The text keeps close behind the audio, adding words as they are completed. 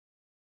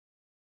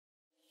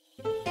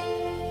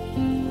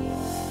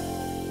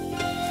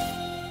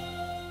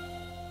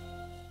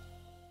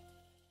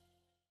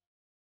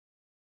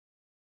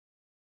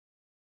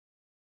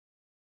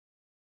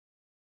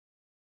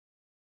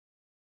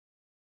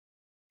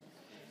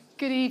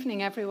Good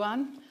evening,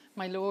 everyone,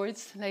 my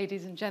lords,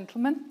 ladies and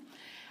gentlemen.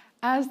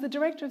 As the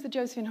director of the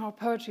Josephine Hart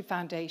Poetry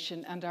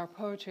Foundation and our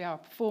Poetry Hour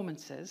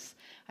performances,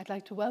 I'd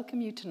like to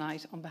welcome you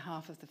tonight on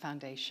behalf of the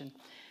Foundation.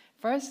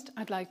 First,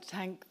 I'd like to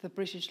thank the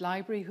British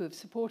Library who have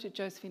supported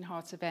Josephine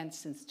Hart's events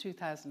since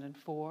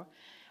 2004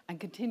 and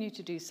continue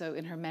to do so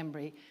in her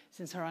memory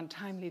since her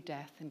untimely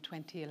death in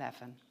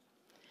 2011.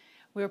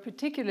 We are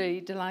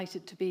particularly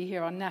delighted to be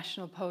here on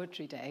National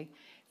Poetry Day,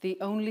 the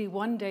only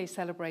one-day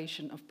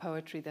celebration of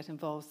poetry that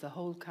involves the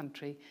whole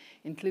country,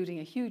 including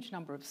a huge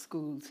number of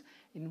schools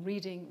in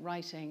reading,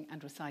 writing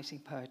and reciting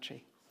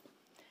poetry.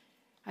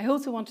 I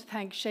also want to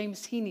thank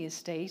Seamus Heaney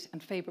Estate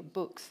and Favourite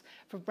Books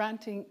for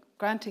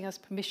granting us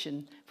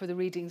permission for the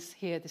readings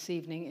here this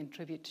evening in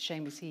tribute to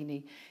Seamus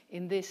Heaney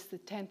in this, the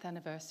 10th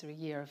anniversary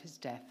year of his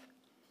death.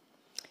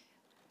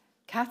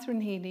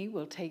 Catherine Heaney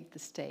will take the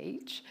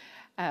stage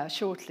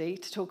shortly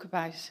to talk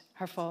about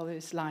her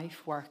father's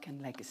life, work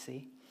and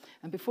legacy.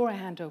 And before I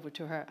hand over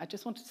to her, I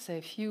just wanted to say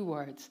a few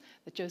words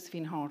that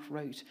Josephine Hart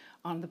wrote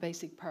on the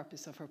basic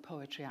purpose of her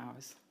poetry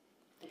hours.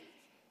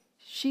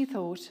 She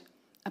thought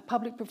a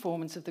public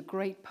performance of the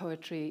great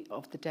poetry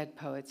of the dead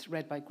poets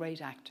read by great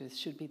actors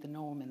should be the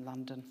norm in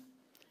London.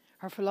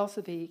 Her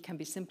philosophy can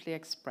be simply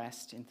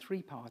expressed in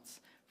three parts.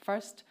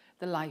 First,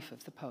 the life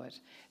of the poet.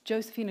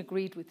 Josephine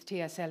agreed with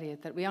T.S.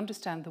 Eliot that we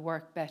understand the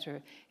work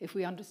better if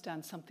we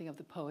understand something of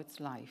the poet's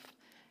life.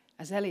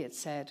 As Eliot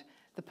said,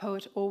 the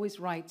poet always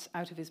writes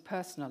out of his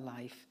personal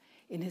life,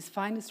 in his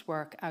finest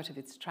work out of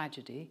its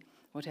tragedy,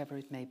 whatever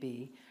it may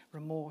be,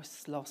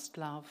 remorse, lost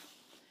love.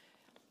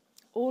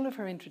 All of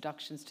her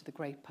introductions to the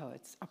great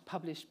poets are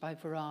published by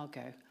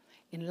Virago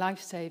in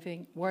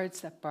Life-Saving, Words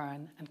That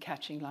Burn and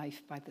Catching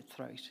Life by the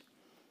Throat.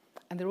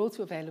 And they're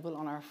also available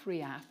on our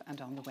free app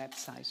and on the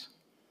website.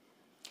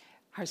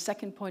 Her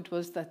second point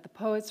was that the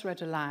poets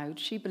read aloud.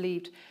 She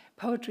believed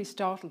poetry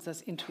startles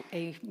us into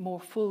a more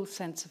full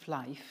sense of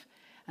life,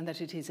 and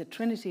that it is a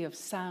trinity of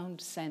sound,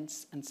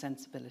 sense, and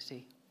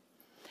sensibility.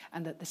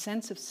 And that the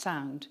sense of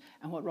sound,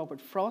 and what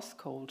Robert Frost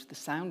called the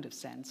sound of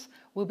sense,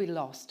 will be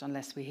lost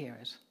unless we hear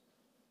it.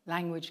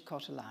 Language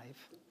caught alive.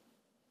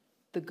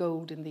 The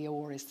gold in the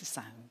ore is the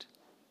sound.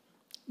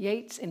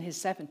 Yeats, in his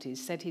 70s,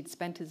 said he'd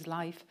spent his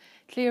life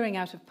clearing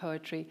out of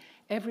poetry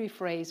every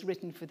phrase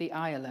written for the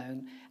eye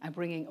alone and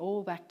bringing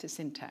all back to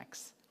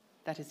syntax,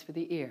 that is, for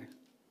the ear.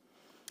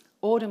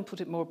 Auden put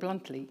it more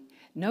bluntly: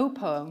 no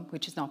poem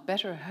which is not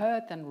better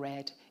heard than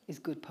read is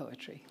good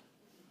poetry.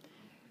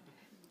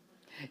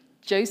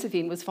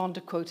 Josephine was fond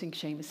of quoting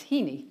Seamus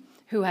Heaney,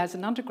 who, as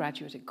an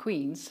undergraduate at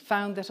Queen's,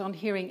 found that on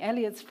hearing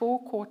Eliot's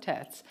 4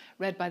 quartets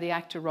read by the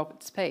actor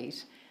Robert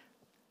Speight,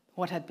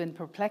 what had been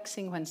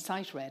perplexing when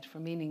sight read for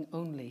meaning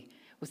only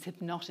was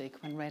hypnotic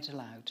when read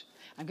aloud.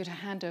 I'm going to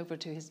hand over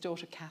to his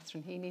daughter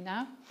Catherine Heaney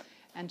now,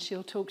 and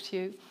she'll talk to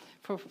you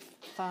for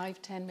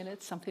 5-10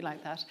 minutes, something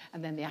like that,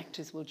 and then the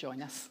actors will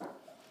join us.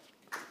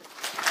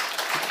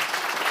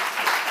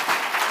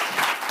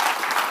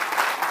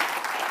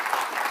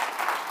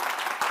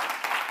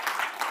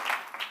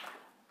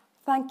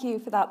 Thank you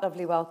for that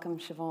lovely welcome,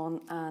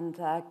 Siobhan, and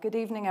good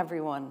evening,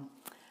 everyone.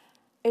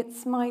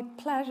 It's my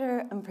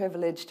pleasure and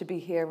privilege to be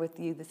here with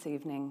you this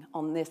evening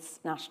on this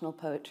National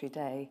Poetry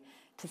Day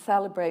to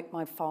celebrate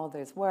my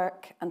father's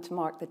work and to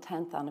mark the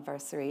 10th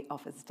anniversary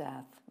of his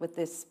death with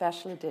this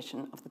special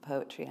edition of the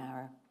Poetry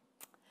Hour.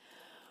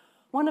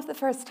 One of the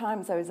first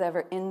times I was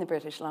ever in the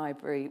British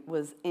Library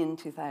was in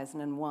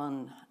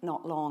 2001,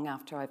 not long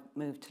after I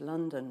moved to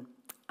London.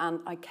 And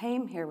I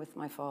came here with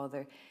my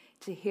father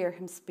to hear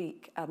him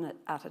speak at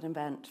an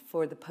event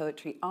for the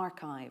Poetry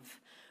Archive,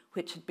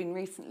 which had been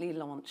recently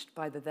launched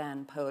by the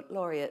then Poet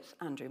Laureate,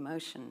 Andrew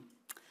Motion.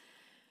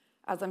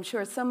 As I'm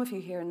sure some of you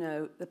here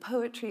know, the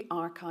Poetry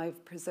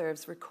Archive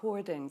preserves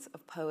recordings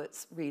of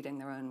poets reading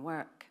their own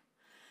work.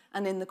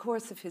 And in the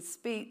course of his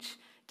speech,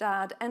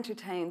 Dad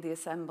entertained the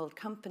assembled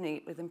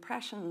company with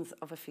impressions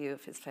of a few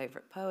of his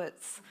favourite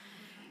poets,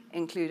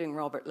 including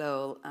Robert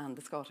Lowell and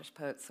the Scottish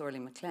poet Sorley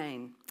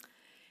MacLean.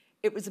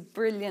 It was a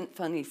brilliant,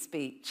 funny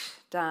speech.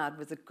 Dad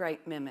was a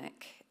great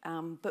mimic.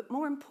 But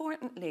more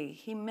importantly,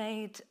 he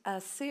made a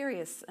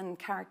serious and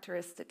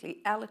characteristically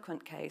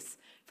eloquent case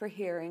for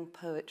hearing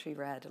poetry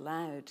read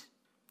aloud.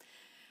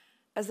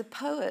 As a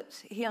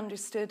poet, he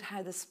understood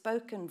how the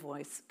spoken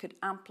voice could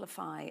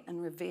amplify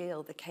and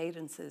reveal the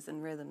cadences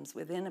and rhythms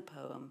within a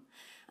poem,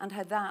 and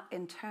how that,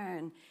 in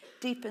turn,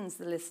 deepens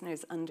the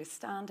listener's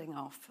understanding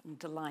of and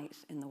delight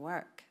in the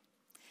work.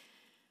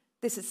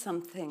 This is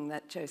something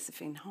that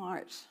Josephine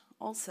Hart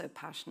also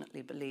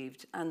passionately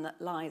believed, and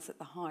that lies at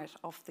the heart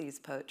of these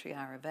Poetry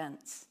Hour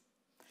events.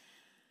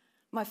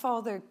 My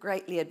father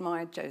greatly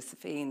admired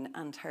Josephine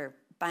and her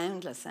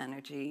boundless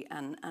energy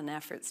and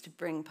efforts to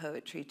bring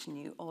poetry to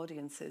new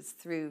audiences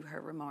through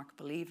her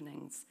remarkable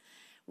evenings,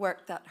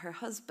 work that her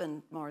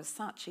husband, Maurice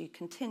Saatchi,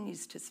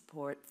 continues to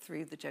support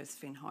through the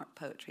Josephine Hart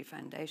Poetry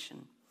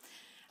Foundation.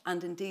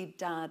 And indeed,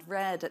 Dad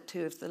read at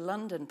 2 of the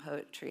London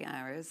Poetry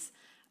Hours,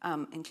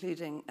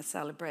 including a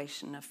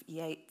celebration of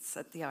Yeats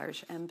at the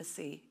Irish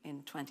Embassy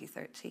in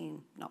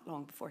 2013, not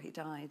long before he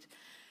died,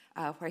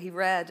 where he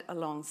read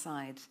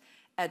alongside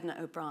Edna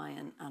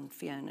O'Brien and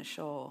Fiona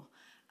Shaw.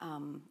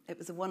 It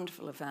was a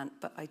wonderful event,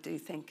 but I do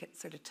think it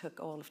sort of took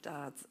all of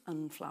Dad's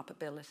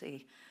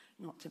unflappability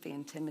not to be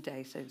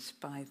intimidated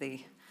by the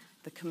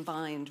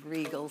combined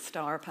regal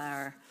star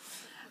power.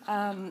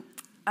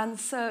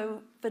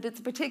 But it's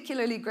a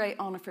particularly great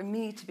honour for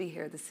me to be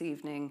here this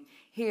evening,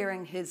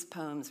 hearing his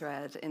poems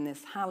read in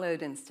this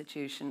hallowed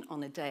institution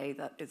on a day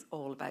that is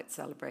all about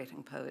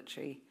celebrating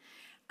poetry.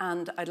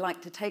 And I'd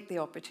like to take the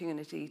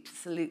opportunity to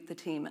salute the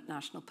team at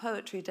National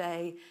Poetry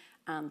Day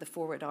and the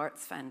Forward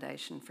Arts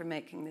Foundation for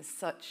making this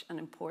such an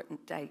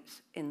important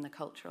date in the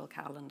cultural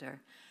calendar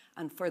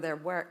and for their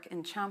work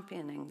in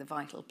championing the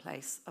vital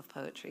place of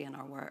poetry in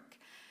our work.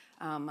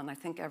 And I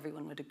think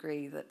everyone would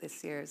agree that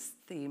this year's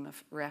theme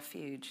of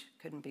refuge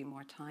couldn't be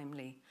more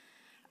timely.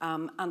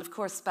 And of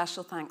course,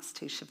 special thanks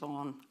to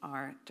Siobhan,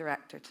 our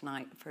director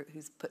tonight,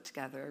 who's put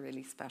together a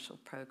really special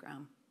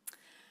programme.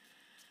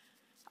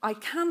 I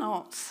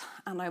cannot,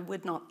 and I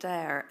would not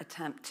dare,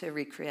 attempt to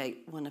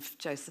recreate one of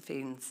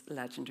Josephine's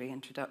legendary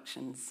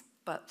introductions.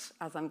 But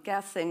as I'm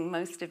guessing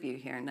most of you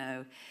here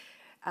know,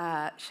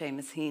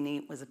 Seamus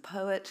Heaney was a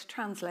poet,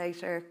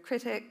 translator,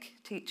 critic,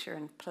 teacher,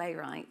 and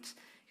playwright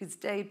whose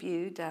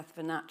debut, Death of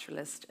a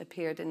Naturalist,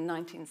 appeared in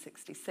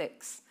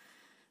 1966,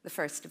 the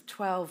first of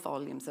 12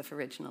 volumes of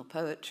original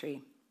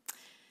poetry.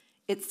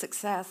 Its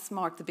success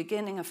marked the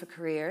beginning of a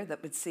career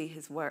that would see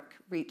his work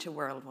reach a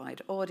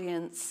worldwide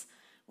audience,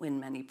 win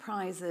many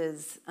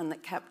prizes, and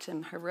that kept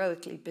him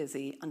heroically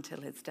busy until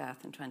his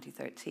death in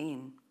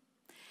 2013.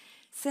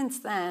 Since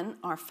then,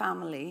 our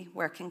family,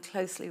 working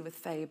closely with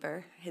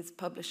Faber, his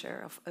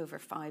publisher of over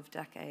 5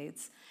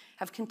 decades,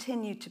 have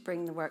continued to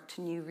bring the work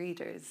to new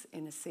readers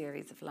in a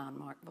series of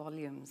landmark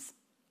volumes.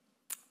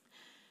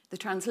 The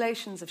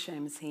translations of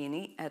Seamus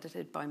Heaney,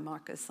 edited by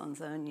Marco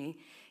Sanzoni,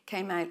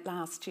 came out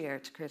last year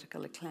to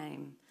critical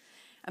acclaim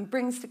and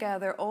brings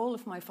together all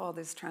of my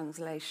father's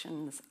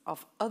translations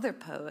of other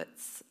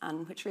poets,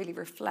 and which really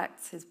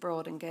reflects his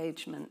broad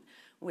engagement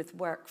with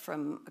work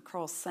from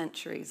across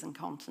centuries and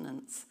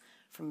continents,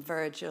 from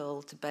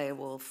Virgil to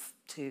Beowulf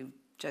to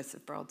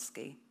Joseph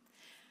Brodsky.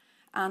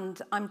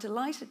 And I'm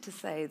delighted to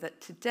say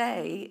that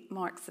today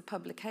marks the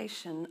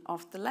publication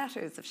of the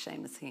letters of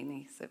Seamus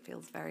Heaney, so it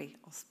feels very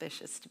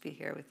auspicious to be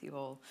here with you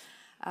all,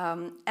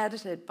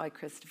 edited by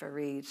Christopher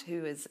Reid,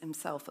 who is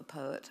himself a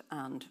poet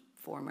and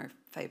former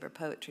Faber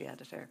poetry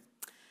editor.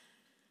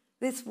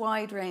 This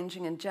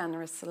wide-ranging and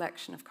generous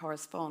selection of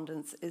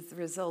correspondence is the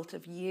result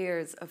of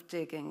years of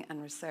digging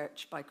and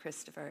research by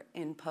Christopher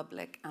in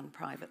public and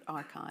private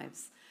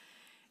archives.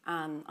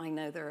 And I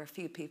know there are a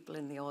few people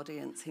in the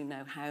audience who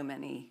know how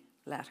many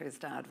letters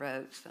Dad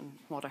wrote and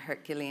what a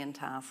Herculean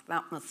task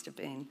that must have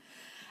been.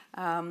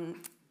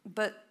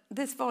 But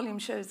this volume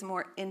shows a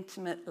more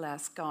intimate,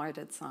 less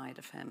guarded side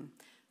of him.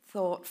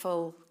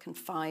 Thoughtful,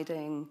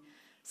 confiding,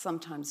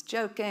 sometimes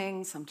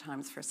joking,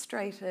 sometimes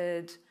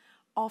frustrated,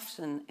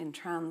 often in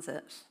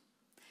transit.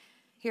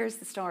 Here's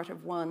the start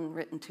of one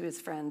written to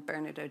his friend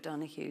Bernard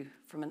O'Donoghue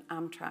from an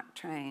Amtrak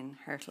train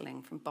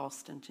hurtling from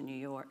Boston to New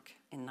York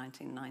in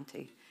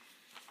 1990.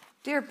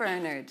 Dear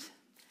Bernard,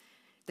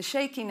 the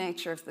shaky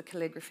nature of the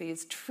calligraphy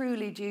is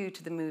truly due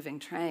to the moving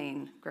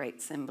train,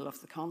 great symbol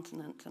of the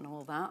continent and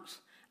all that,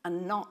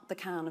 and not the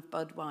can of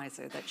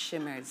Budweiser that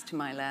shimmers to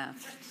my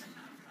left.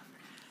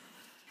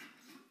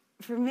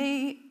 For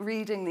me,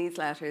 reading these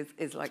letters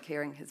is like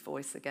hearing his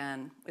voice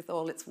again, with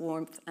all its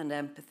warmth and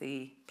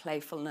empathy,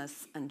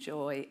 playfulness and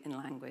joy in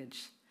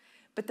language.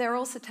 But they're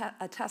also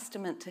a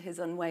testament to his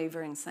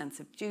unwavering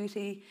sense of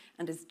duty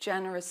and his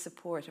generous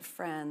support of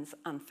friends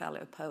and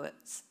fellow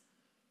poets.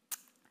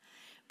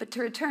 But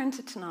to return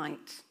to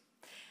tonight,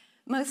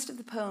 most of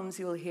the poems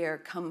you'll hear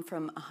come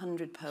from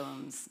 100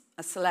 poems,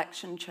 a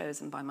selection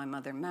chosen by my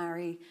mother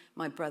Mary,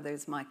 my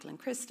brothers Michael and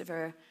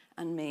Christopher,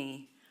 and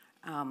me,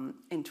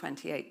 in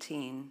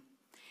 2018.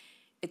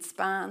 It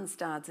spans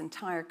Dad's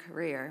entire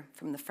career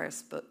from the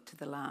first book to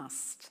the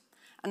last.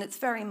 And it's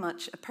very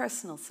much a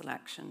personal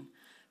selection,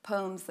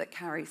 poems that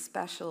carry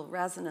special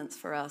resonance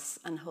for us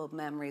and hold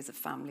memories of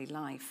family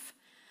life.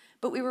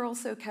 But we were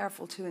also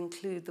careful to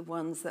include the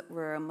ones that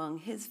were among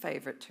his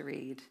favourite to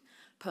read,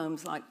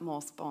 poems like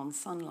Mossbawn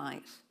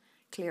Sunlight,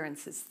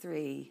 Clearances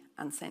 3,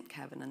 and St.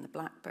 Kevin and the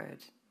Blackbird.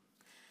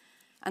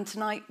 And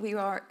tonight we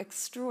are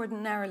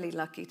extraordinarily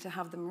lucky to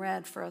have them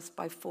read for us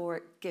by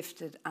 4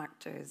 gifted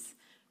actors,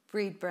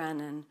 Bríd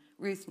Brennan,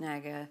 Ruth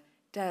Negga,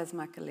 Des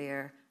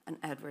MacAleer, and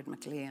Edward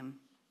MacLiam.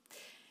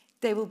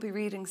 They will be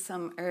reading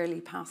some early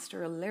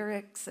pastoral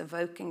lyrics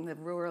evoking the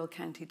rural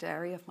County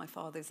Derry of my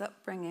father's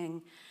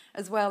upbringing,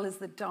 as well as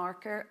the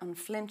darker,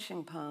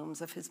 unflinching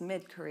poems of his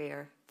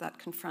mid-career that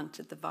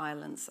confronted the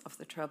violence of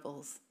the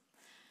Troubles.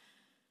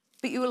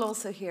 But you will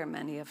also hear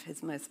many of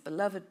his most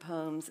beloved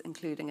poems,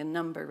 including a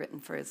number written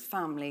for his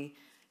family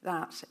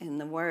that, in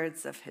the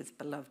words of his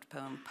beloved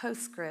poem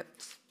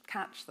Postscript,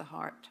 catch the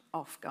heart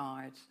off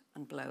guard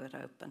and blow it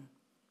open.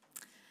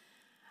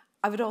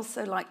 I would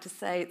also like to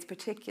say it's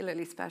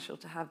particularly special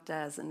to have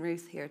Des and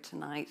Ruth here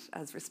tonight,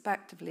 as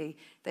respectively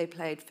they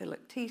played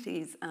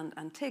Philoctetes and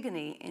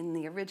Antigone in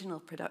the original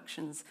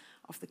productions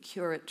of The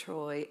Cure at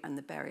Troy and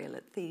The Burial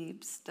at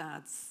Thebes,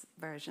 Dad's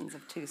versions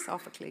of two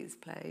Sophocles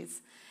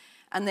plays,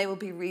 and they will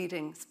be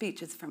reading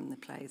speeches from the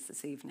plays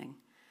this evening.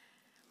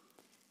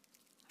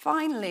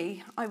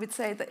 Finally, I would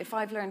say that if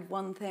I've learned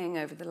one thing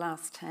over the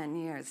last 10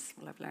 years,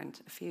 well, I've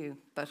learned a few,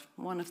 but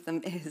one of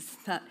them is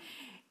that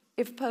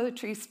if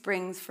poetry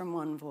springs from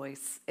one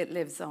voice, it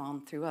lives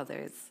on through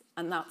others,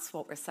 and that's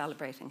what we're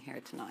celebrating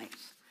here tonight.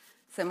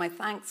 So my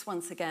thanks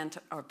once again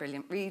to our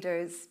brilliant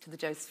readers, to the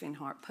Josephine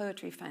Hart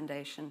Poetry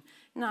Foundation,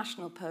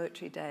 National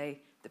Poetry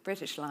Day, the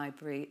British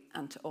Library,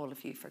 and to all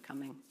of you for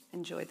coming.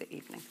 Enjoy the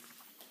evening.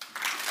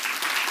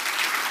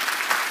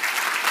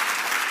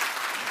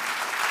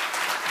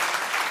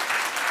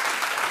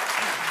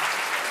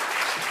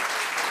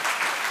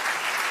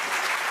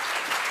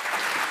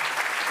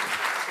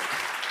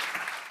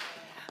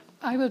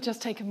 I will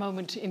just take a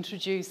moment to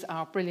introduce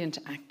our brilliant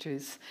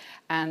actors.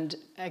 And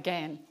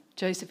again,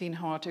 Josephine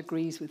Hart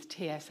agrees with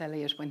T.S.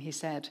 Eliot when he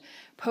said,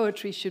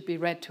 "Poetry should be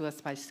read to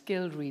us by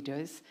skilled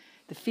readers,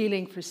 the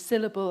feeling for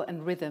syllable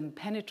and rhythm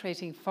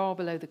penetrating far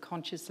below the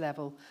conscious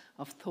level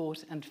of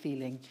thought and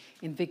feeling,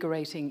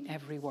 invigorating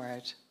every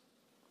word."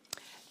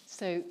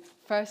 So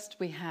first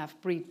we have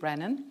Bríd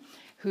Brennan,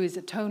 who is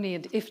a Tony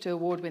and IFTA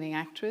Award-winning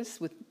actress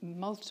with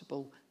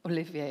multiple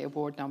Olivier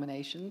Award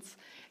nominations.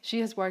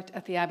 She has worked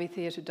at the Abbey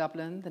Theatre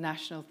Dublin, the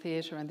National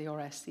Theatre and the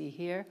RSC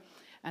here,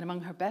 and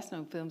among her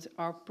best-known films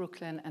are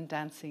Brooklyn and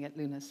Dancing at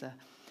Lughnasa.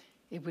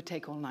 It would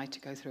take all night to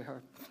go through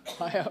her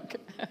bio.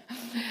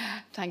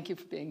 Thank you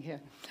for being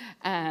here.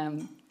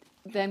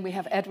 Then we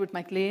have Edward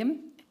MacLiam.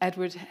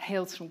 Edward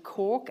hails from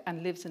Cork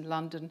and lives in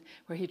London,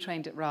 where he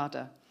trained at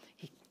RADA.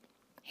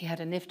 He had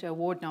an IFTA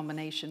Award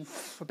nomination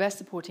for Best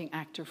Supporting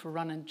Actor for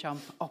Run and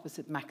Jump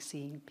opposite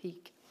Maxine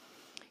Peake.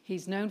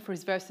 He's known for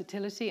his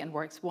versatility and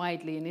works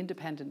widely in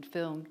independent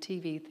film,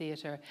 TV,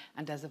 theatre,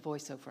 and as a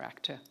voiceover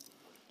actor.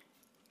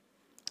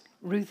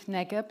 Ruth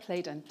Negga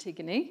played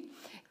Antigone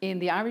in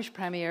the Irish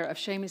premiere of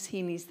Seamus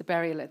Heaney's The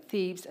Burial at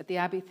Thebes at the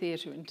Abbey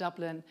Theatre in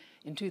Dublin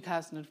in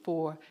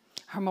 2004.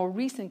 Her more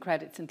recent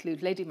credits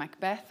include Lady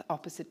Macbeth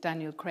opposite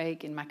Daniel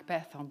Craig in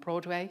Macbeth on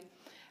Broadway,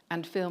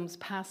 and films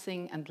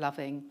Passing and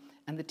Loving,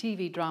 and the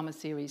TV drama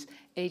series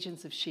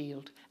Agents of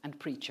S.H.I.E.L.D. and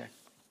Preacher.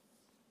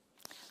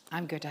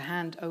 I'm going to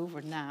hand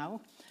over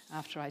now,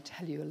 after I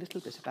tell you a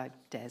little bit about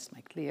Des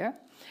MacLiam.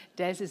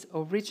 Des is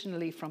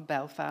originally from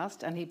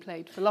Belfast, and he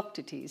played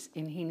Philoctetes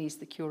in Heaney's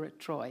The Cure at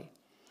Troy.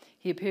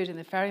 He appeared in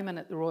The Ferryman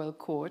at the Royal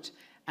Court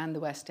and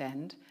the West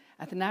End.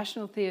 At the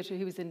National Theatre,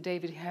 he was in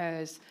David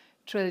Hare's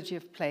trilogy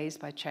of plays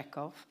by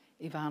Chekhov,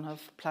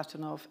 Ivanov,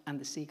 Platonov, and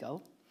The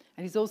Seagull.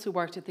 And he's also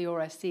worked at the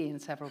RSC in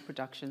several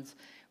productions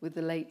with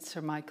the late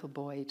Sir Michael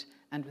Boyd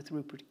and with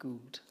Rupert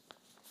Gould.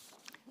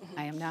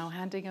 I am now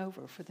handing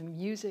over for the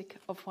music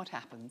of what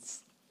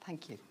happens.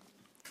 Thank you.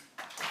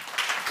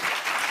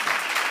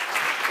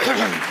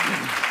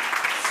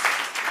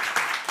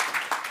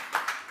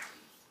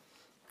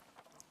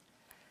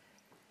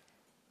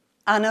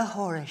 Anna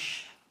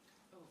Horish.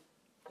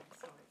 Oh,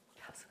 sorry.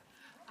 Yes.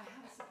 I have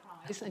a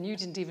surprise, and you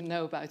didn't even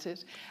know about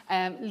it.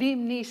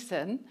 Liam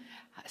Neeson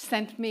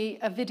sent me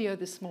a video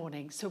this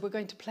morning, so we're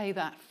going to play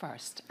that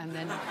first, and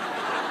then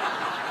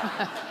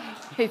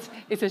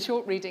it's a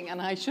short reading, and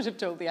I should have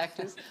told the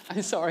actors.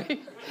 I'm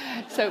sorry.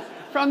 So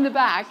from the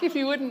back, if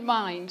you wouldn't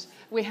mind,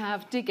 we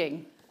have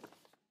Digging.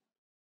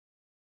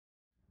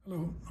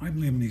 Hello,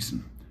 I'm Liam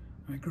Neeson.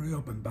 I grew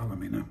up in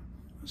Ballymena,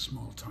 a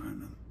small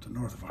town in the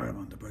north of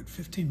Ireland, about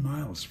 15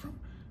 miles from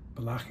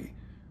Balachi,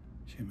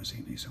 Seamus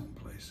Heaney's home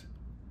place.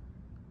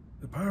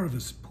 The power of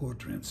his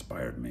poetry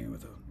inspired me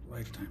with a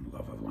lifetime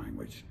love of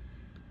language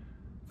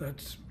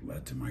that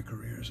led to my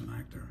career as an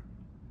actor.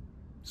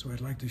 So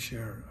I'd like to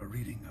share a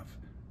reading of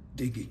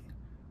Digging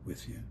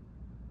with you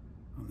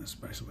on this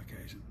special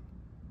occasion.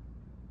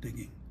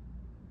 Digging.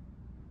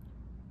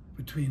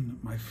 Between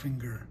my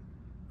finger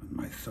and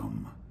my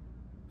thumb,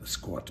 the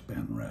squat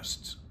Ben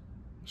rests,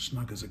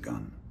 snug as a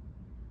gun.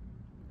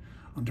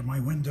 Under my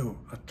window,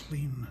 a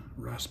clean,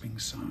 rasping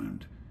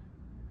sound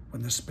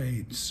when the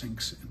spade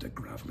sinks into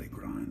gravelly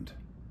ground.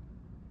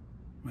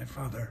 My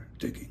father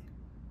digging.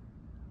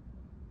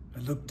 I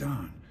look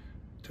down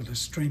till his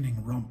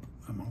straining rump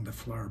among the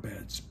flower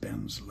beds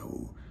bends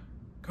low,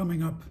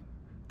 coming up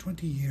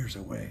 20 years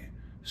away,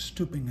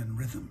 stooping in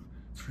rhythm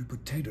through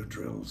potato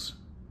drills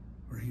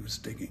where he was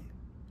digging.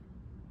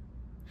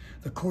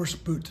 The coarse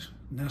boot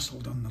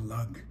nestled on the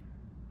lug,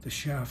 the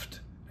shaft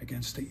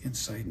against the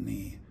inside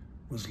knee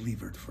was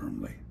levered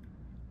firmly.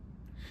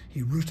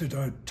 He rooted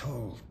out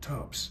tall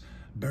tops,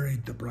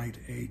 buried the bright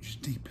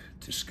edge deep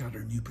to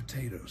scatter new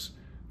potatoes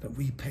that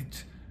we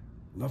picked,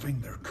 loving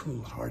their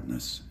cool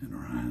hardness in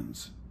our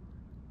hands.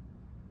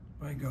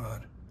 By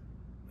God,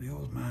 the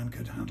old man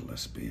could handle a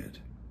spade,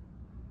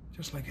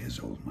 just like his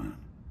old man.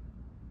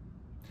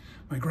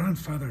 My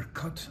grandfather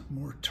cut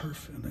more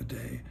turf in a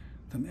day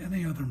than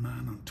any other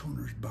man on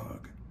Toner's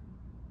Bog.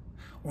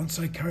 Once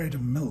I carried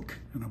him milk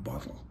in a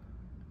bottle,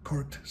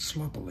 corked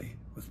sloppily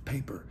with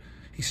paper.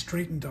 He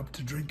straightened up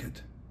to drink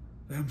it,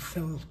 then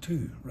fell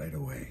to right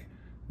away,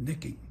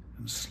 nicking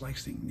and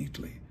slicing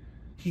neatly,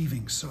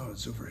 heaving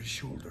sods over his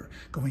shoulder,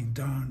 going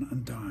down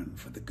and down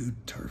for the good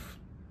turf,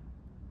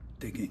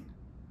 digging.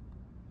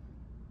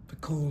 The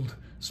cold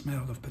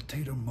smell of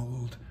potato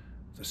mould,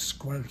 the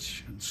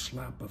squelch and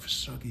slap of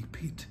soggy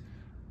peat,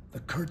 the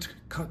curt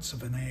cuts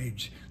of an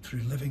age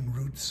through living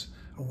roots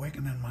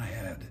awaken in my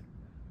head.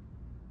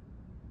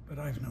 But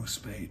I've no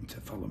spade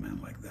to fellow men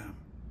like them.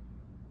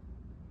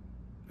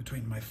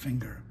 Between my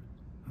finger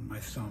and my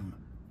thumb,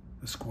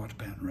 the squat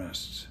pen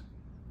rests.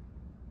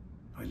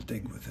 I'll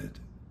dig with it.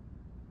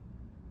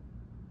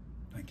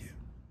 Thank you.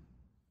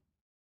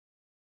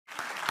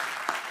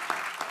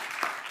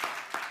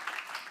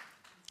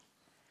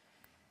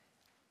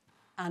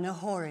 Anna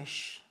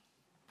Horish.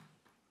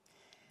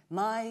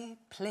 My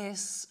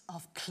place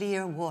of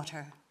clear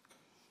water,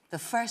 the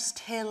first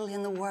hill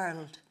in the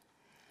world,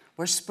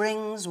 where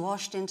springs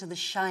washed into the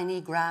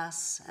shiny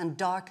grass and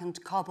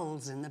darkened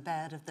cobbles in the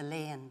bed of the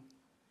lane.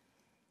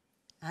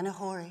 Anna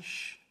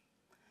Horish,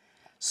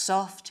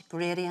 soft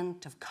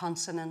gradient of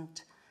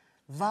consonant,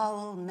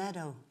 vowel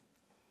meadow,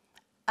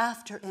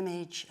 after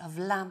image of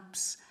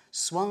lamps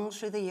swung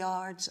through the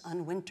yards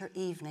on winter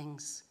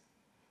evenings.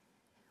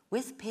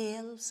 With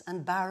pails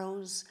and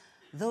barrows,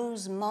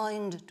 those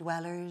mound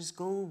dwellers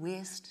go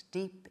waist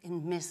deep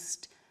in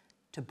mist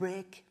to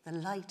break the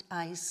light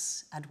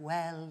ice at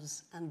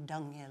wells and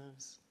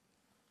dunghills.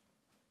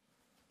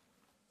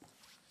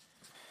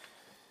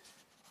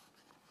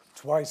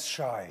 Twice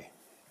shy.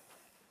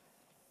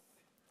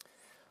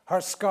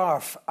 Her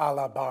scarf a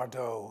la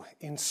Bardot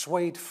in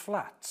suede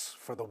flats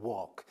for the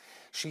walk.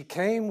 She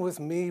came with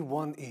me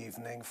one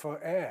evening for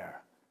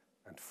air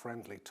and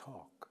friendly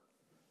talk.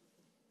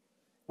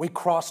 We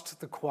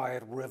crossed the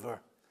quiet river,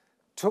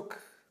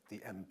 took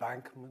the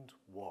embankment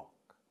walk.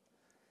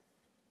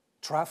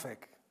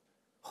 Traffic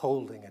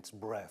holding its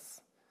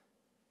breath.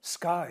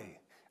 Sky,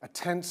 a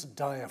tense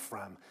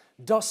diaphragm.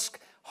 Dusk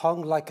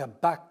hung like a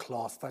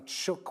backcloth that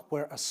shook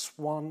where a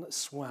swan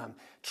swam,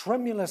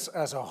 tremulous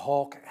as a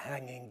hawk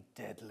hanging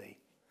deadly.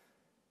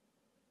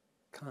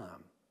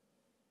 Calm.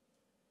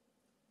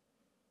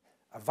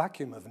 A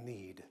vacuum of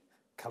need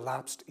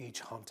collapsed each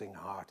hunting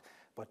heart,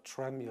 but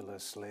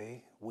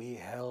tremulously we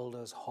held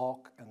as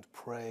hawk and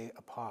prey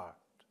apart.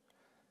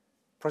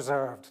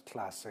 Preserved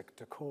classic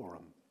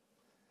decorum.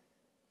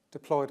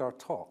 Deployed our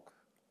talk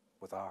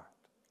with art.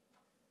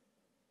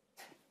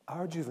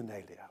 Our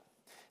juvenilia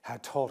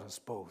had taught us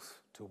both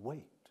to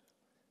wait,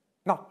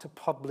 not to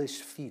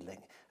publish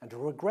feeling and to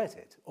regret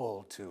it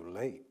all too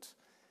late.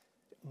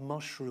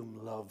 Mushroom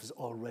loves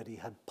already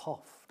had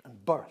puffed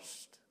and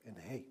burst in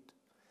hate.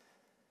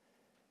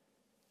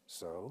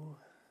 So,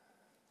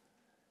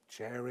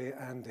 cherry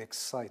and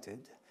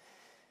excited,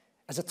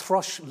 as a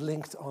thrush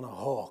linked on a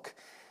hawk,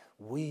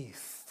 we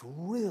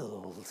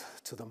thrilled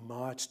to the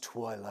March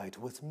twilight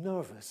with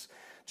nervous,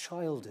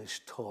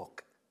 childish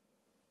talk.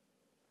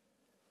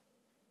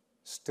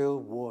 Still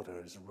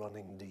waters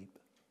running deep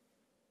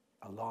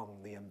along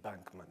the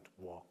embankment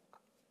walk.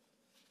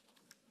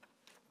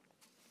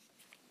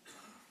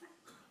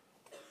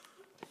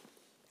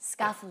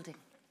 Scaffolding.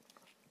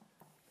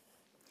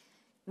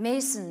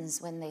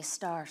 Masons, when they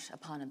start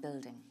upon a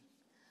building,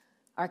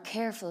 are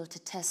careful to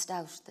test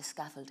out the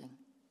scaffolding.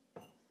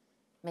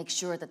 Make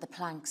sure that the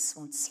planks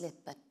won't slip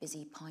at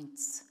busy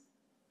points.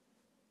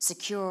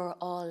 Secure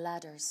all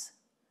ladders.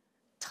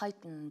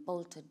 Tighten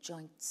bolted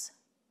joints.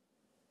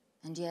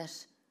 And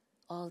yet,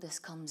 all this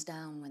comes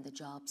down when the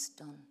job's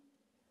done,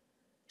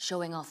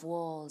 showing off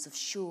walls of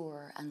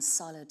sure and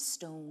solid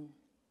stone.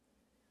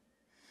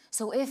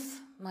 So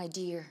if, my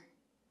dear,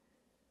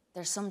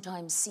 there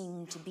sometimes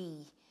seem to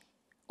be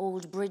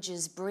old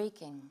bridges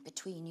breaking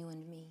between you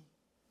and me,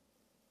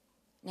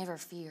 never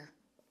fear.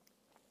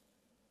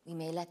 We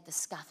may let the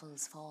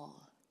scaffolds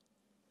fall,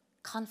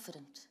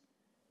 confident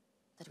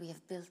that we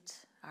have built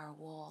our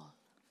wall.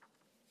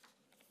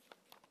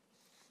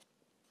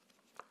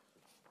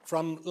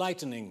 From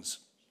Lightnings,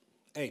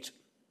 8.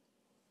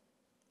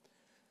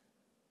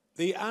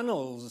 The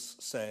annals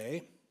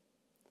say,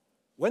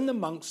 when the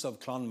monks of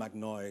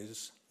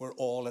Clonmacnoise were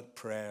all at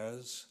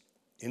prayers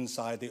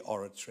inside the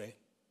oratory,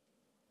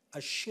 a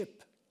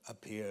ship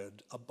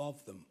appeared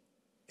above them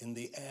in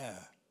the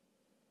air.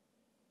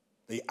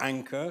 The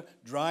anchor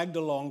dragged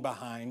along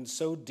behind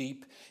so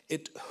deep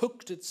it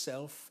hooked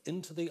itself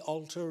into the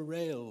altar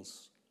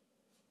rails.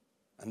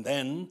 And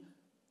then,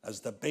 as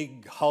the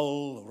big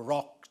hull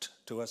rocked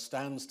to a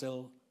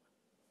standstill,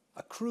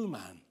 a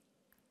crewman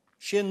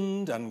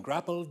shinned and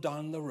grappled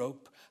down the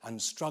rope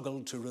and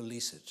struggled to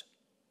release it,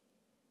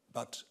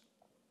 but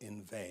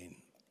in vain.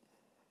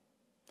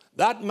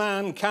 That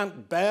man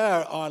can't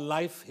bear our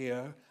life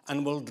here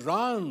and will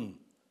drown,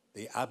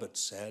 the abbot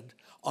said,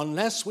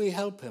 unless we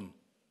help him.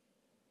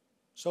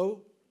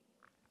 So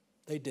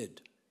they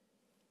did.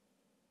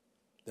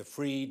 The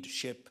freed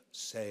ship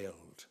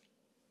sailed,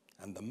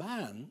 and the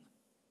man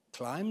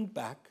climbed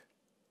back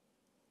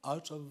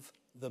out of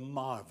the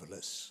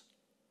marvellous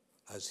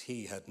as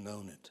he had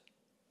known it.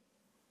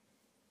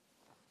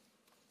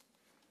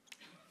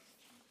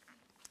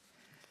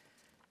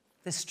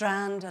 The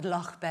Strand at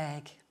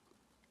Lochbeg,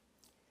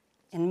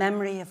 in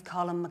memory of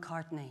Colin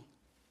McCartney.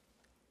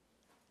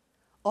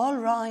 All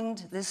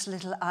round this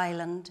little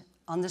island,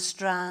 on the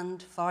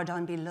strand far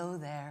down below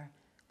there,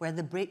 where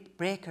the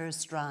breakers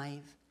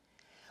strive,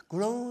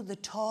 grow the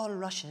tall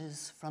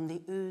rushes from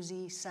the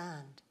oozy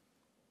sand.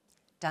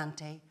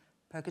 Dante,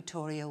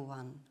 Purgatorio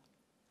 1.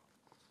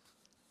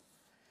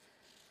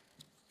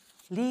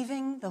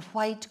 Leaving the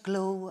white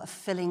glow of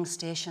filling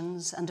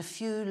stations and a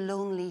few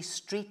lonely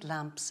street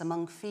lamps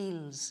among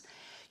fields,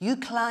 you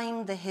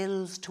climbed the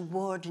hills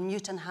toward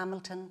Newton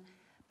Hamilton,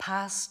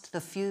 past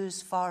the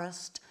fuse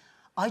forest,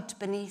 out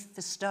beneath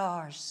the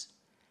stars.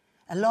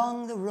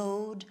 Along the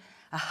road,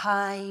 a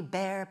high,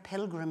 bare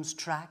pilgrim's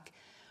track,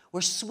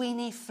 where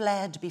Sweeney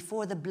fled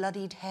before the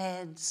bloodied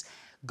heads,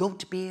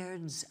 goat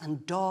beards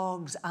and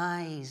dogs'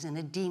 eyes in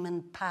a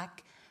demon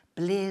pack,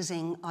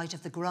 blazing out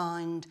of the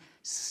ground,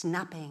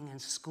 snapping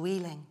and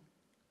squealing.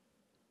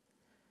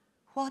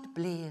 What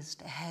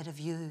blazed ahead of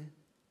you?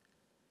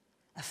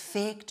 A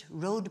faked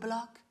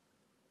roadblock?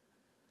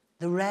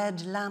 The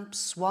red lamp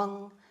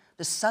swung,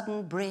 the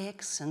sudden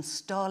brakes and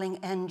stalling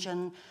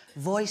engine,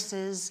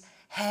 voices,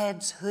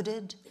 heads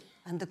hooded,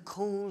 and the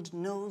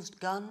cold-nosed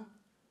gun?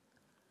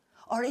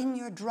 Or in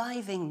your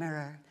driving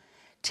mirror,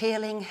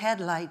 tailing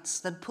headlights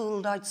that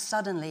pulled out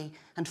suddenly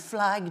and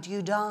flagged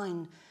you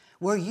down,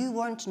 where you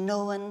weren't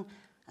known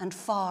and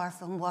far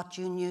from what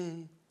you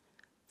knew,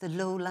 the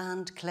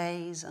lowland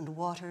clays and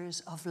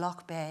waters of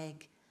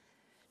Lochbeg,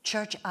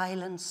 Church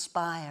Island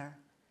spire,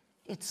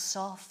 its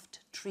soft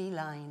tree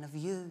line of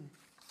yew.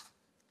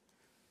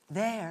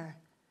 There,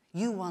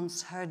 you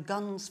once heard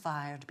guns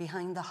fired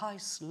behind the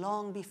house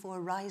long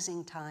before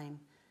rising time,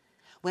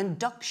 when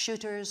duck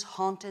shooters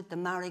haunted the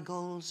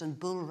marigolds and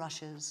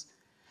bulrushes,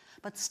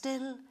 but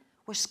still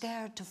were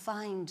scared to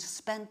find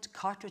spent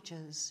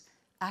cartridges,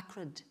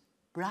 acrid,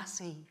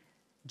 brassy,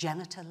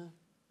 genital,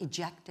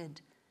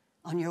 ejected,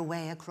 on your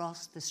way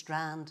across the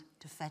Strand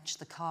to fetch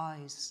the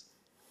cows.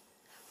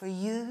 For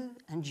you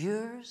and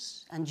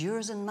yours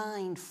and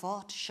mine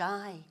fought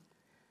shy,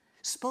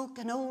 spoke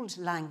an old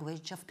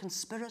language of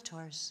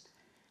conspirators,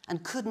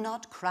 and could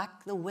not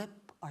crack the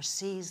whip or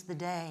seize the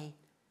day.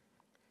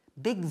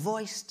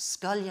 Big-voiced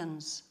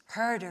scullions,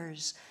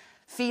 herders,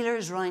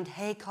 feelers round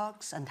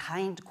haycocks and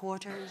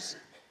hindquarters,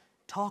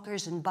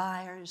 talkers and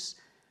buyers,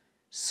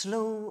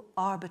 slow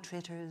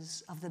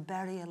arbitrators of the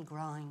burial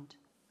ground.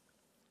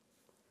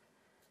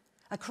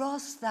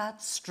 Across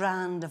that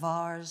strand of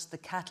ours, the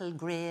cattle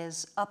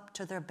graze up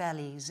to their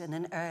bellies in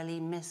an early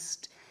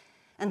mist,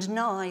 and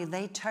now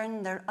they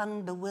turn their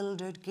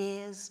unbewildered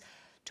gaze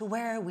to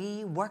where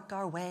we work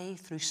our way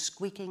through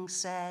squeaking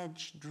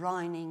sedge,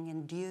 drowning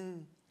in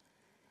dew.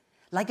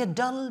 Like a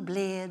dull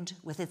blade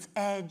with its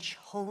edge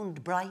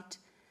honed bright,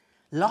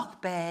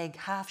 Lochbeg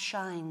half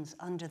shines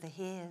under the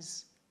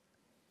haze.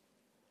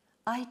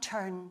 I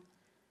turn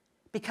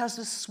because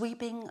the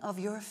sweeping of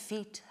your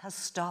feet has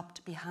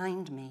stopped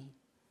behind me,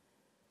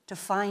 to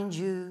find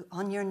you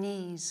on your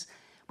knees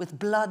with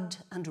blood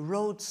and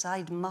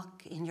roadside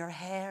muck in your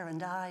hair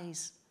and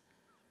eyes.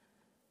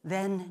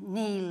 Then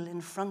kneel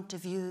in front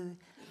of you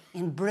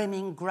in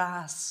brimming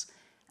grass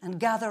and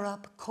gather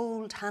up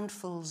cold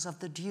handfuls of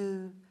the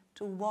dew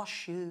to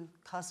wash you,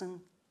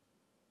 cousin.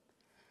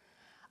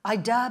 I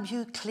dab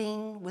you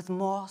clean with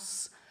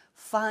moss,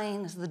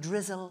 fine as the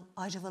drizzle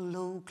out of a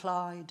low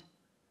cloud.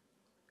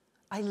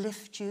 I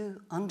lift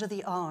you under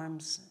the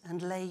arms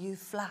and lay you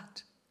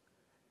flat.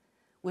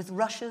 With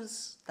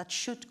rushes that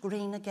shoot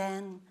green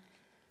again,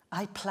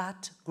 I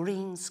plait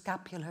green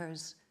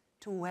scapulars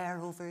to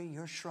wear over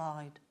your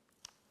shroud.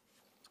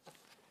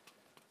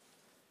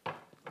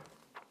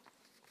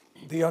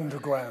 The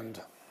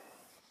Underground.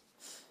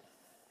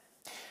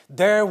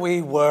 There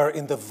we were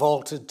in the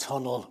vaulted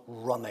tunnel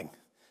running.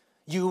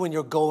 You in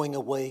your going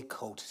away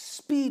coat,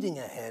 speeding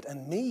ahead,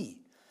 and me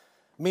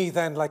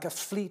then like a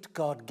fleet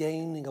god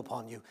gaining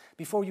upon you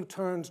before you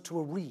turned to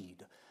a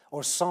reed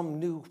or some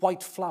new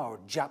white flower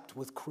japped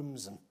with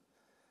crimson.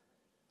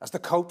 As the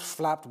coat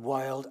flapped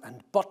wild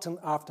and button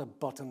after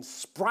button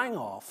sprang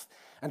off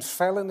and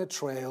fell in a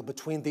trail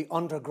between the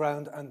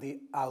Underground and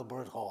the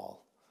Albert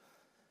Hall.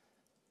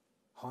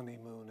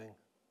 Honeymooning,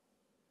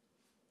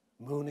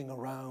 mooning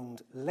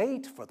around,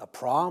 late for the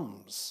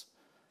proms.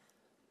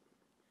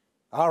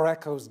 Our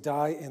echoes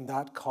die in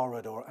that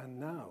corridor, and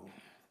now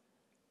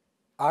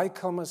I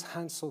come as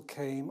Hansel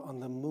came on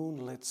the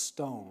moonlit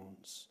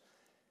stones,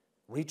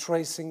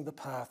 retracing the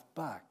path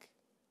back,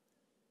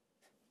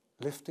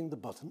 lifting the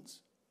buttons,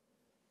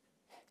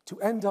 to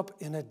end up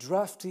in a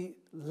drafty,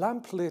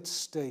 lamplit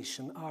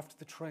station after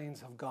the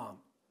trains have gone.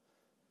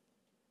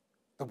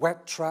 The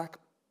wet track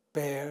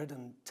bared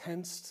and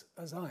tensed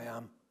as I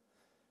am,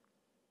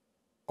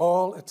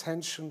 all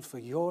attention for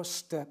your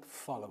step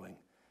following,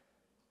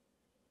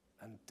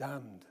 and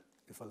damned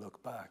if I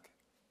look back.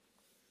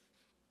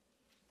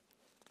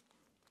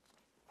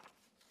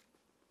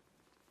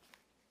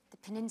 The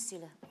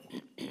peninsula.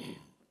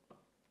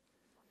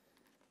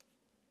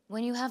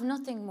 When you have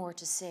nothing more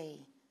to say,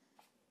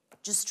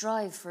 just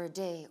drive for a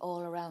day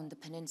all around the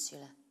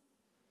peninsula.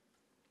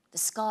 The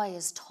sky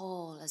as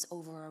tall as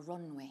over a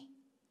runway.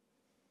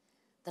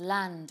 The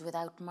land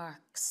without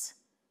marks,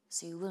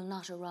 so you will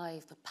not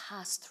arrive but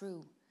pass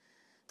through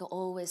the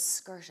always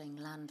skirting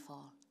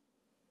landfall.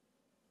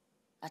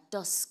 At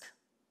dusk,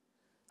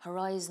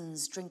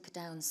 horizons drink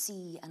down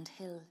sea and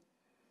hill.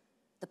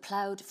 The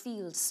ploughed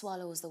field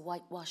swallows the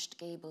whitewashed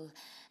gable,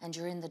 and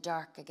you're in the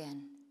dark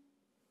again.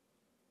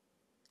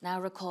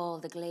 Now recall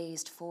the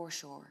glazed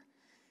foreshore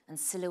and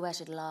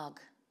silhouetted log,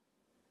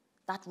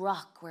 that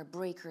rock where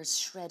breakers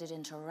shredded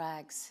into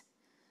rags,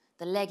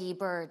 the leggy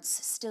birds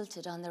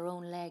stilted on their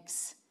own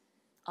legs,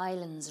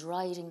 islands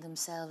riding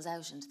themselves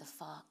out into the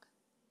fog.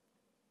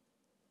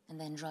 And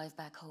then drive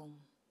back home,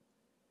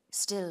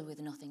 still with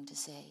nothing to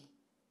say,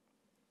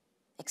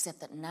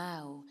 except that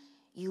now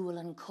you will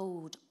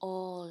encode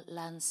all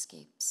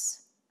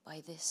landscapes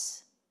by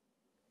this.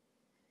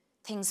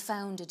 Things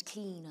founded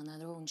clean on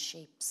their own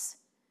shapes,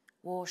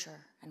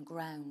 water and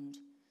ground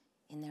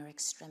in their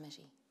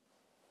extremity.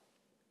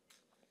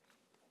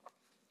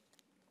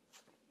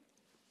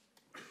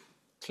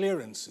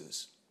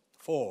 Clearances.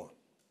 4.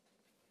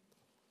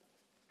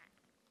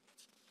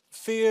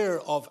 Fear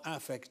of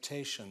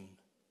affectation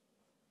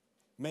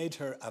made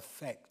her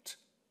affect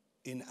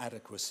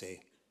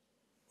inadequacy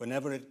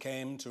whenever it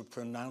came to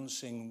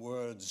pronouncing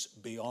words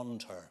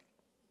beyond her.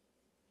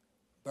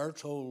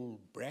 Bertolt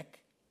Brecht?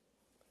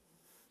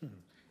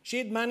 She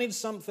had managed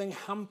something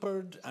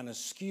hampered and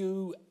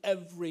askew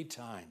every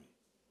time,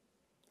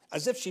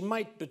 as if she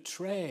might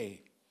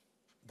betray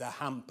the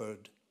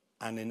hampered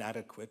and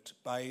inadequate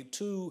by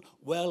too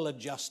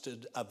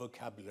well-adjusted a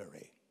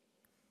vocabulary.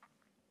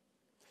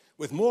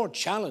 With more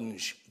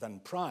challenge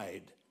than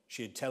pride,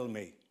 she'd tell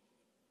me,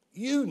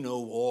 "You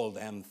know all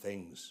them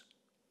things."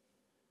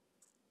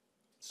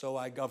 So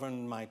I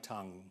governed my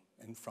tongue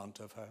in front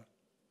of her.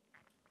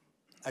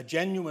 A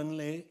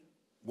genuinely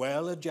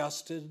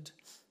well-adjusted,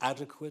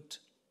 adequate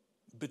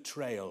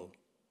betrayal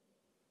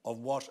of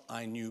what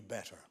I knew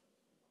better.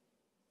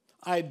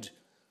 I'd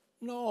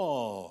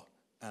 "no"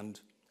 and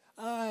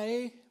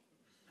 "I"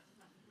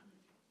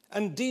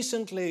 and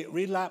decently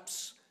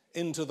relapse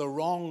into the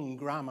wrong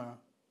grammar,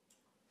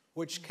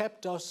 which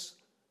kept us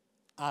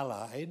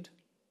allied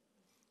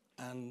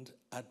and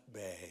at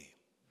bay.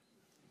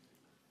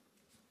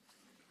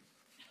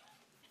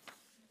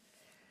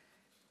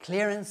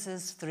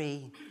 Clearances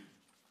 3.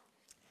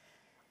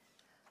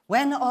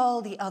 When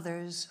all the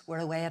others were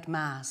away at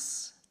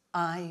Mass,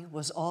 I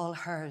was all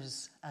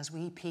hers as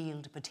we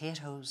peeled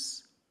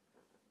potatoes.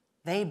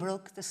 They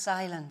broke the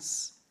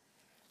silence,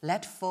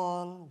 let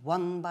fall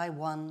one by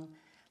one,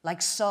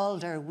 like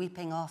solder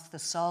weeping off the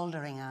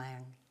soldering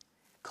iron.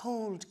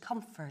 Cold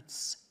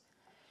comforts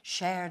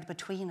shared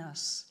between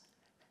us,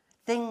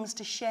 things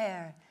to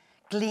share,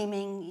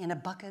 gleaming in a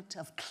bucket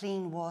of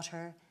clean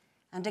water,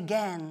 and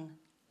again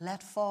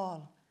let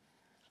fall.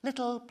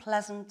 Little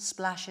pleasant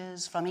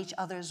splashes from each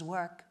other's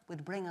work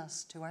would bring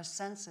us to our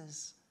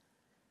senses.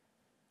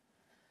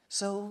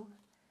 So,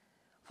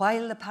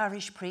 while the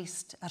parish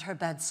priest at her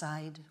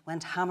bedside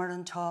went hammer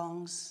and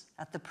tongs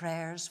at the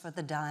prayers for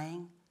the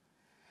dying,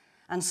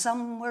 and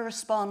some were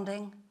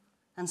responding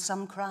and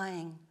some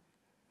crying,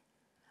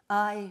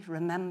 I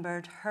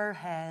remembered her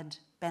head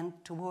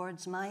bent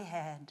towards my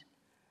head,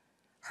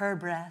 her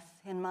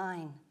breath in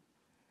mine,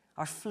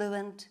 our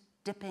fluent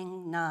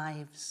dipping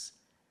knives,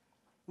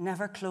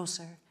 never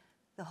closer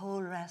the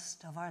whole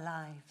rest of our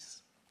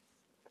lives.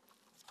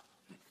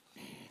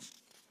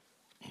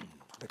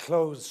 The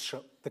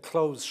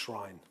closed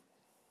shrine.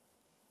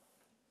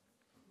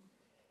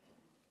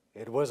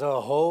 It was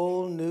a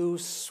whole new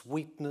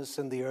sweetness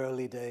in the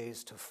early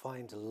days to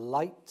find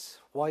light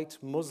white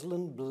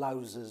muslin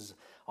blouses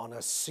on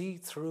a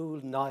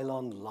see-through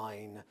nylon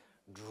line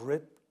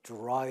drip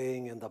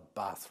drying in the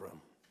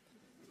bathroom,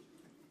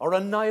 or a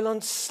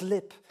nylon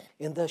slip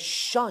in the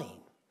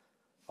shine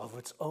of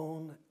its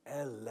own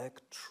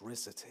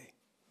electricity.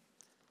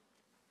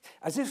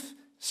 As if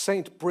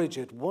St.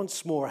 Bridget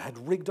once more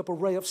had rigged up a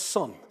ray of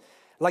sun,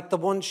 like the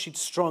one she'd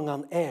strung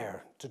on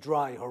air to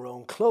dry her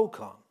own cloak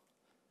on.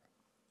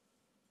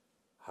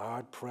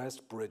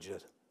 Hard-pressed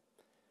Bridget,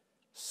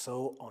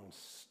 so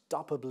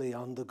unstoppably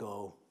on the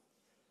go.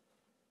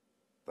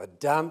 The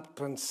damp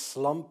and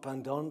slump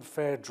and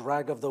unfair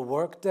drag of the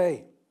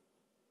workday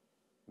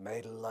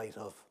made light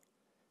of,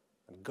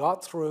 and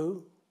got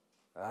through,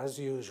 as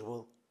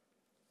usual,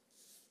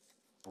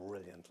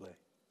 brilliantly.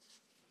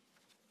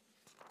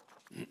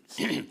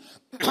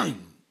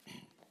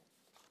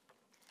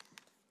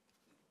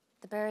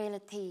 The burial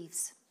of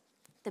thieves.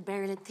 The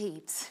burial of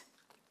thieves.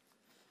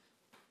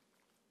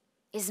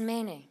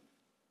 Ismene.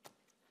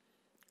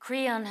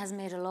 Creon has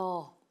made a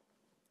law.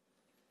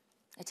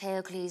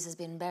 Eteocles has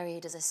been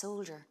buried as a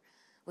soldier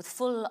with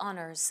full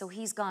honours, so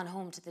he's gone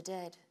home to the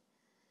dead.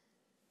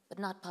 But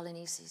not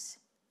Polynices.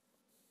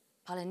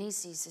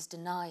 Polynices is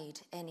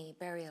denied any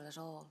burial at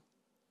all.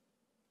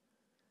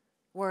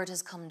 Word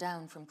has come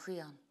down from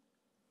Creon.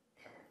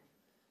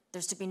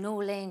 There's to be no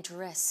laying to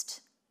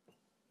rest,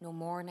 no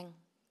mourning,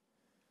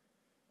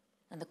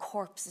 and the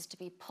corpse is to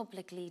be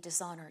publicly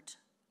dishonoured.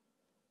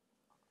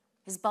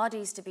 His body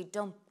is to be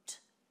dumped,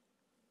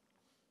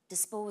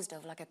 disposed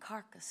of like a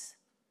carcass,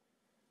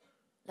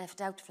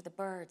 left out for the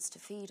birds to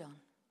feed on.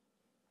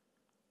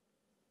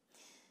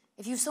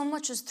 If you so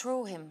much as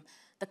throw him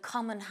the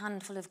common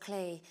handful of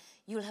clay,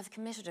 you'll have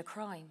committed a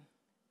crime.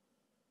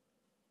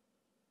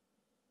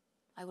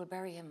 I will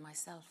bury him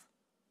myself.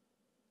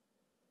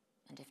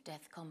 And if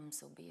death comes,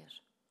 so be it.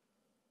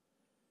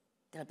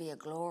 There'll be a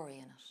glory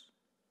in it.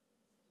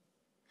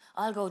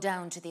 I'll go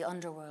down to the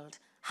underworld,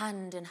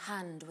 hand in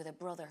hand with a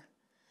brother,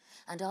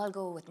 and I'll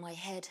go with my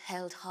head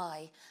held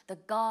high. The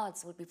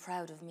gods will be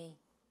proud of me.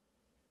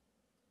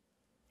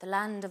 The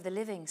land of the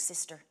living,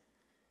 sister,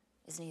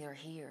 is neither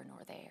here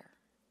nor there.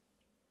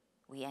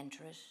 We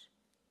enter it,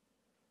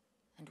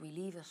 and we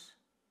leave it.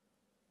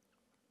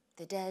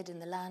 The dead in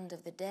the land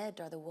of the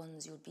dead are the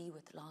ones you'll be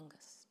with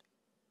longest.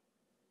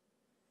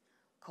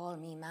 Call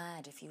me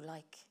mad if you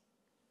like,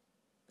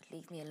 but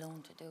leave me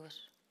alone to do it.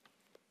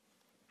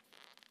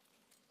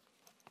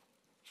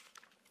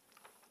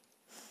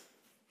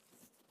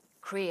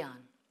 Creon.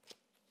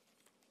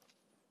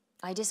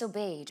 I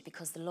disobeyed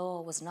because the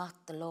law was not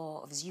the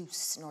law of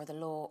Zeus, nor the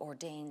law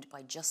ordained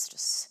by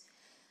justice.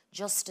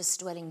 Justice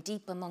dwelling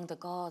deep among the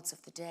gods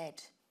of the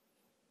dead.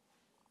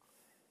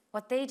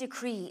 What they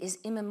decree is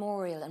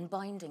immemorial and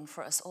binding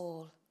for us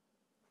all.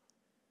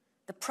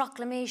 The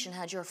proclamation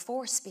had your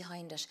force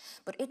behind it,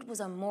 but it was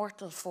a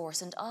mortal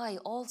force, and I,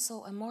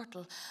 also a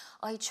mortal,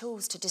 I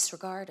chose to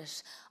disregard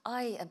it.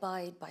 I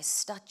abide by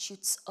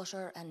statutes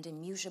utter and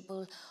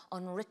immutable,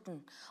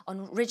 unwritten,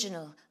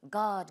 unoriginal,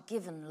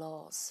 God-given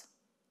laws.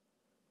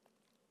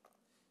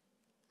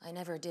 I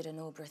never did a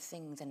nobler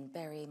thing than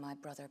bury my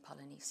brother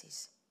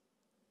Polynices.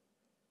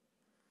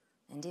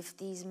 And if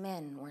these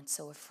men weren't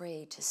so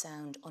afraid to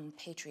sound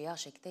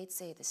unpatriotic, they'd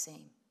say the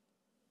same.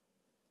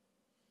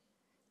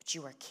 But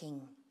you are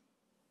king,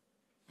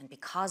 and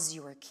because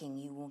you are king,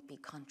 you won't be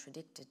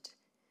contradicted.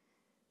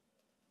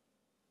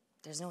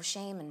 There's no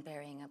shame in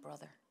burying a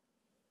brother.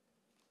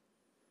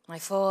 My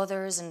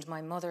father's and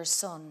my mother's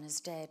son is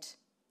dead.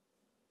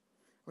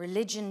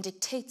 Religion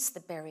dictates the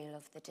burial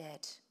of the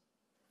dead.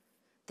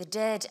 The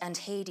dead and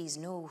Hades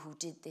know who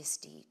did this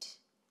deed.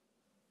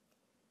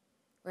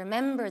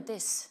 Remember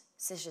this,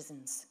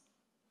 citizens.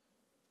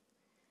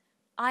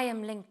 I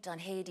am linked on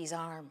Hades'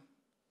 arm,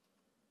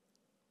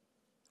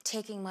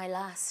 taking my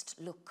last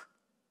look,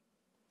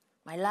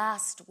 my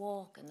last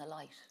walk in the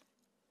light.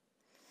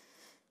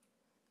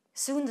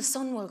 Soon the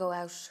sun will go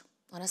out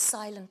on a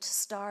silent,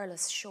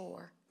 starless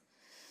shore,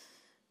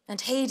 and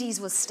Hades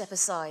will step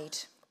aside.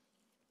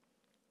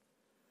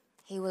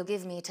 He will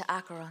give me to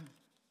Acheron,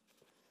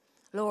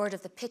 lord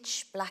of the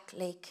pitch-black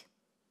lake,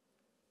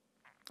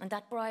 and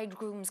that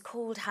bridegroom's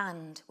cold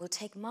hand will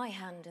take my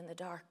hand in the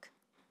dark.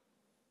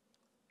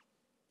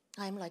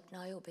 I'm like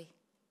Niobe.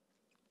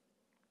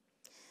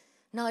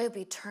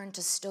 Niobe turned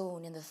to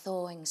stone in the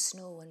thawing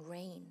snow and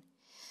rain,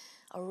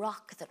 a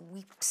rock that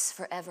weeps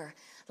forever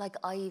like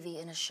ivy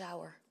in a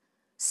shower,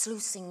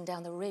 sluicing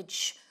down the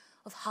ridge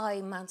of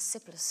high Mount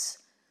Cyprus.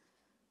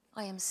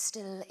 I am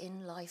still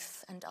in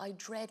life, and I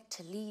dread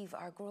to leave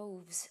our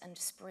groves and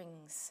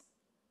springs.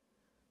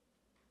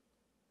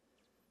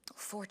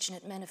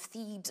 Fortunate men of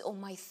Thebes, oh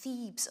my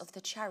Thebes of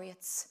the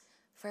chariots,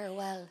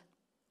 farewell.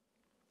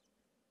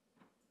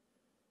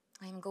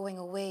 I am going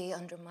away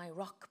under my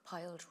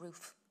rock-piled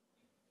roof.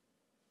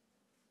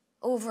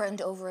 Over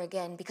and over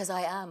again, because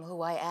I am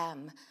who I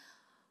am,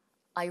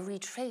 I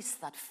retrace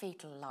that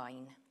fatal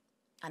line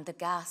and the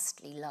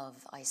ghastly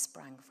love I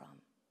sprang from.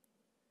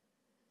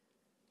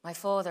 My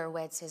father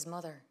weds his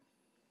mother.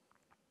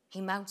 He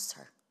mounts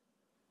her.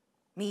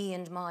 Me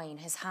and mine,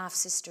 his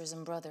half-sisters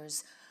and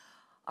brothers,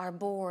 are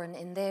born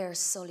in their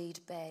sullied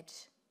bed.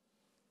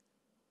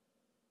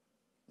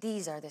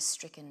 These are the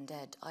stricken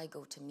dead I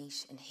go to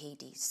meet in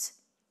Hades.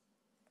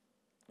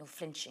 No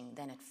flinching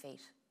then at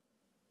fate.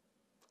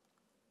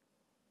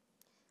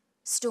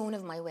 Stone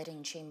of my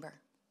wedding chamber,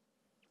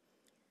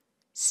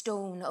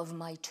 stone of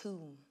my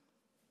tomb,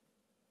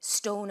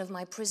 stone of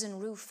my prison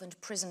roof and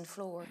prison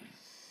floor.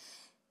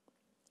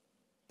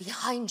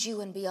 Behind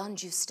you and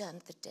beyond you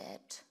stand the dead.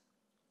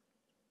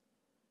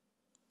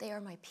 They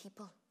are my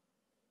people,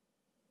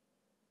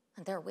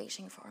 and they're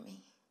waiting for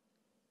me.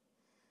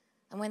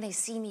 And when they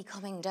see me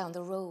coming down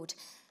the road,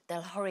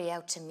 they'll hurry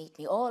out to meet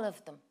me, all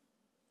of them.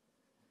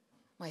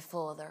 My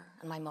father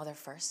and my mother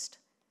first,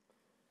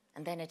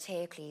 and then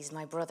Eteocles,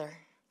 my brother.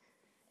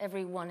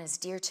 Everyone as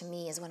dear to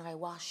me as when I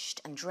washed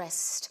and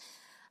dressed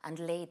and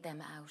laid them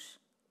out.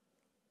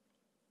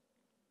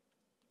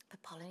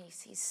 But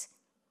Polynices,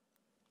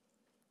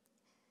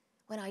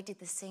 when I did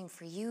the same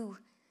for you,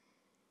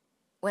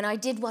 when I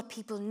did what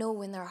people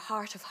know in their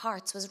heart of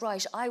hearts was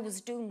right, I was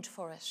doomed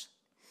for it.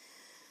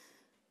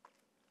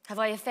 Have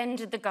I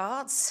offended the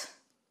gods?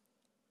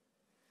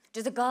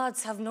 Do the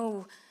gods have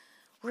no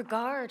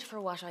regard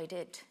for what I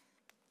did?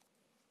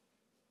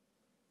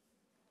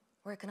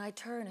 Where can I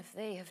turn if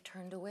they have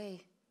turned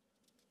away?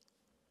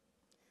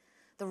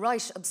 The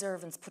right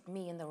observance put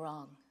me in the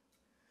wrong.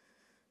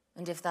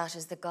 And if that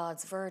is the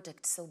God's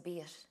verdict, so be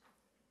it.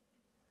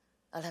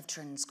 I'll have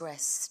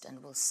transgressed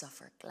and will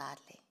suffer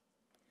gladly.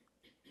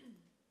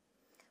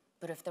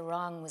 But if the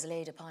wrong was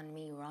laid upon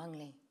me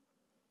wrongly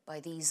by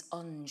these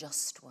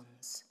unjust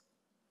ones,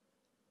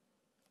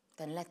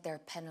 then let their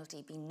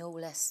penalty be no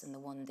less than the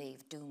one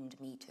they've doomed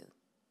me to.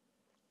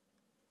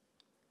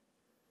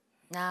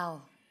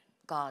 Now,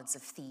 gods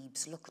of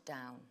Thebes, look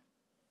down.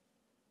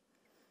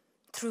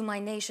 Through my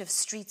native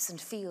streets and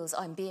fields,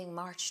 I'm being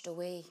marched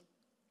away.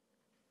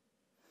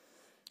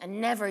 And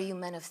never, you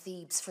men of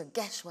Thebes,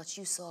 forget what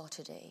you saw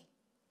today.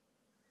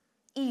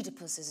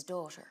 Oedipus's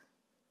daughter,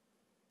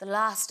 the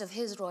last of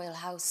his royal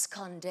house,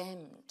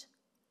 condemned.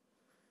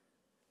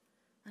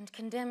 And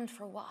condemned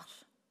for what?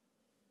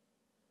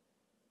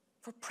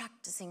 For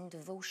practicing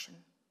devotion,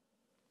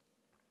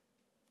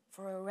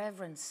 for a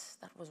reverence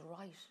that was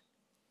right.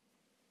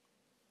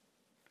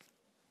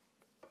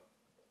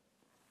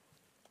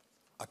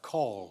 A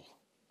call.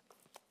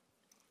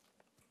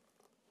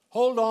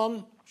 "Hold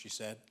on," she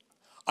said.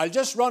 "I'll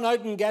just run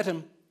out and get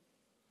him.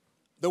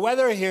 The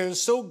weather here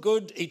is so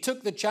good, he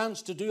took the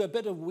chance to do a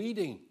bit of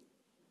weeding."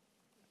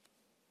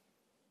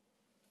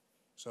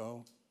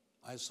 So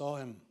I saw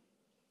him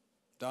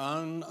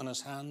down on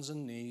his hands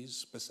and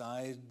knees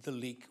beside the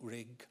leak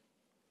rig,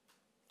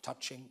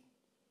 touching,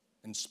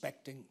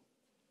 inspecting,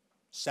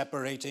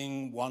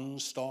 separating one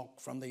stalk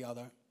from the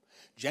other,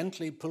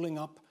 gently pulling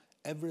up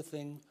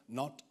everything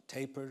not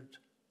tapered,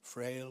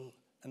 frail,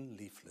 and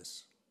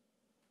leafless.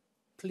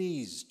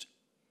 Pleased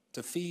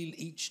to feel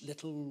each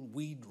little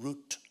weed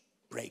root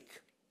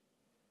break,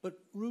 but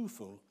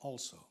rueful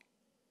also.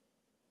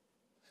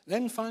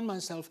 Then find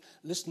myself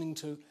listening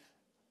to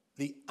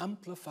the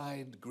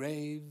amplified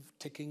grave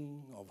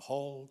ticking of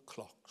hall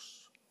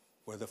clocks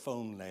where the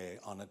phone lay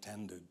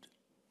unattended,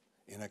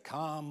 in a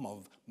calm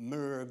of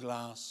mirror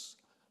glass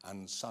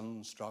and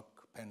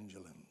sun-struck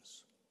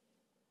pendulums.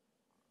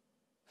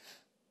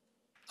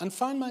 And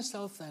find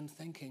myself then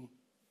thinking,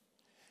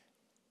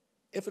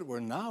 if it were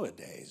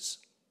nowadays,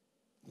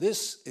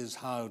 this is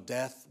how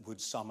death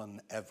would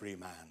summon every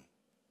man.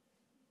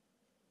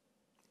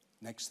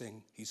 Next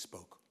thing, he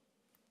spoke.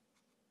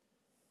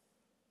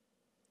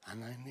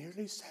 And I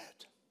nearly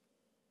said,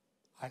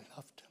 I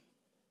loved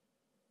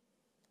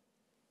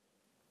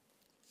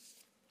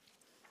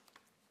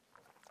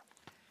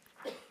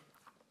him.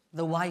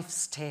 The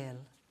Wife's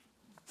Tale.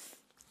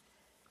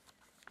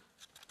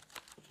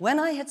 When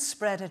I had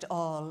spread it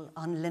all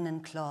on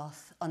linen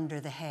cloth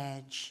under the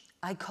hedge,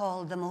 I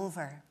called them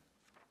over.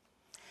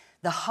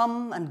 The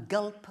hum and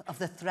gulp of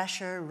the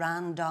thresher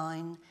ran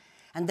down,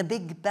 and the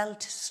big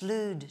belt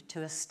slewed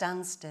to a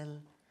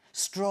standstill,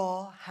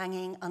 straw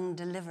hanging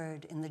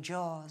undelivered in the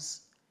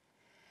jaws.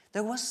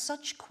 There was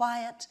such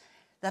quiet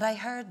that I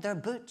heard their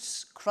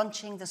boots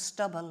crunching the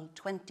stubble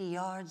 20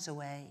 yards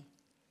away.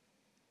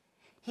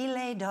 He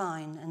lay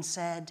down and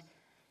said,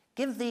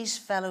 "Give these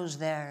fellows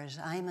theirs,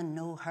 I'm in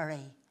no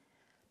hurry,"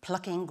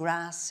 plucking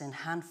grass in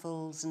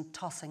handfuls and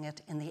tossing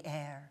it in the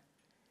air.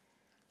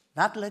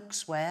 "That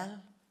looks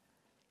well."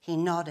 He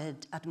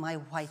nodded at my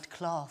white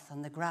cloth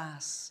on the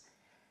grass.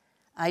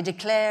 "I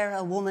declare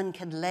a woman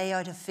can lay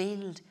out a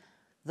field,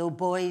 though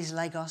boys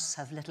like us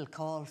have little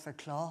call for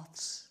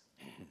cloths."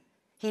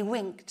 He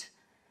winked,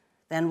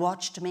 then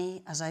watched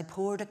me as I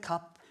poured a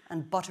cup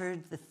and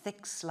buttered the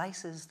thick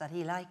slices that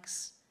he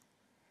likes.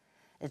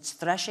 "It's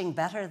threshing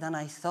better than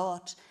I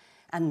thought,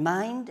 and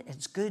mind,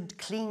 it's good,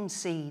 clean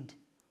seed.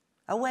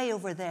 Away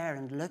over there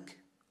and look."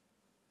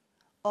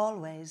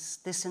 Always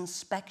this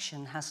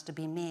inspection has to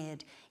be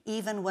made,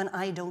 even when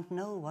I don't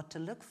know what to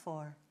look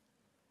for.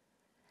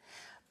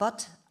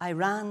 But I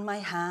ran my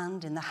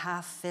hand in the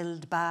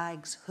half-filled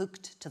bags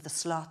hooked to the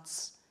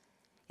slots.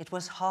 It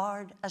was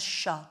hard as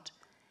shot,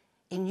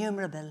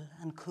 innumerable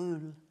and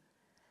cool.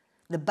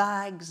 The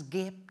bags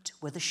gaped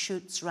where the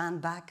chutes ran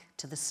back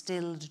to the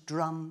stilled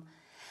drum,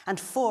 and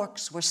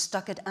forks were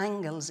stuck at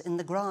angles in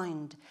the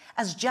ground,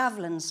 as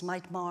javelins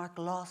might mark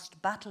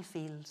lost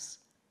battlefields.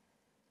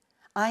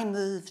 I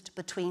moved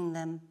between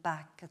them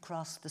back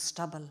across the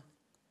stubble.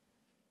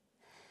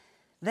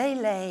 They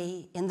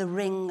lay in the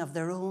ring of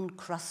their own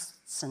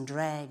crusts and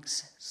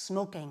dregs,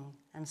 smoking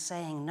and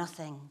saying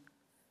nothing.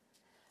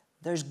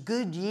 "There's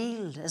good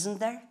yield, isn't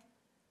there?"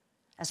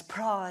 As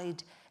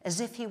proud as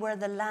if he were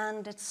the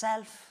land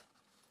itself.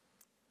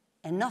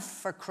 "Enough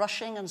for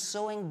crushing and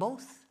sowing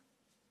both."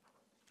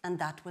 And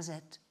that was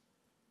it.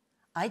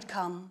 I'd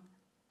come,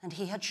 and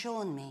he had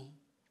shown me,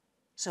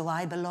 so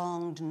I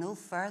belonged no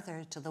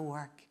further to the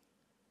work.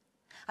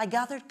 I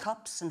gathered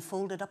cups and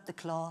folded up the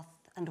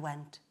cloth and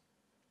went.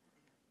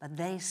 But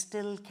they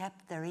still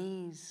kept their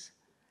ease,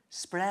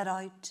 spread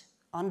out,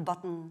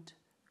 unbuttoned,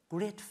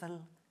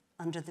 grateful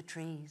under the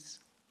trees.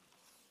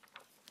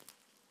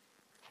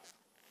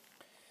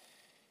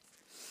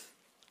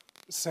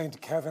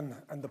 St.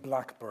 Kevin and the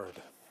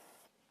Blackbird.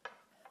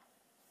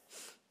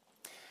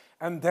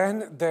 And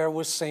then there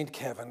was St.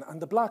 Kevin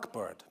and the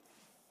Blackbird.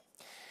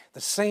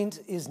 The saint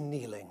is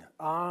kneeling,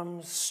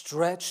 arms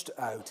stretched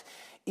out,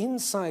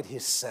 inside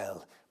his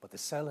cell, but the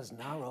cell is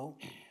narrow.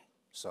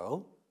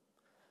 So,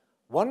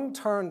 one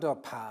turned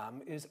up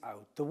palm is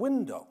out the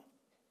window,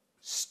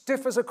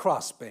 stiff as a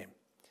crossbeam,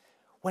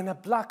 when a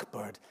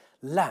blackbird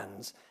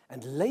lands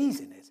and lays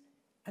in it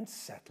and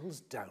settles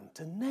down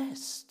to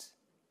nest.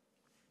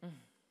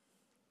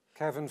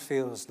 Kevin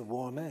feels the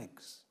warm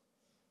eggs,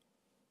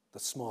 the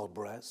small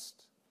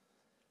breast,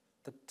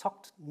 the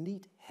tucked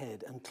neat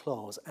head and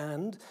claws,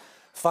 and,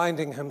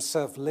 finding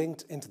himself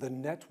linked into the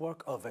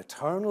network of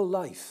eternal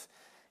life,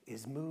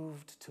 is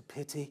moved to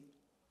pity.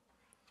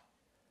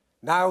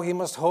 Now he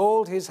must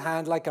hold his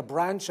hand like a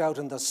branch out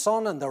in the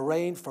sun and the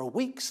rain for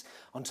weeks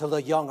until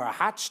the young are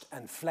hatched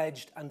and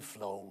fledged and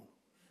flown.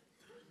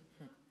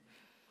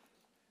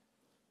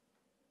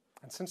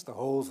 And since the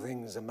whole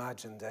thing's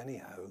imagined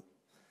anyhow,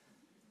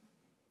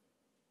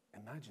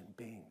 imagine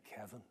being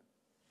Kevin.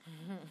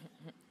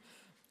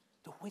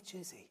 The which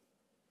is he?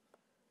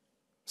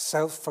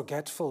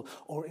 Self-forgetful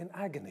or in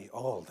agony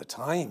all the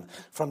time,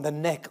 from the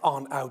neck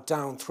on out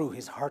down through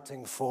his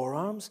hurting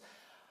forearms?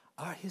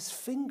 Are his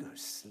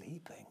fingers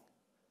sleeping?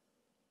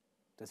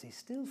 Does he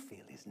still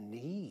feel his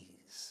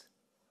knees?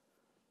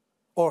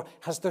 Or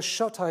has the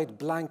shut-eyed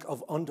blank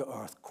of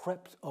under-earth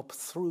crept up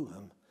through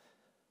him?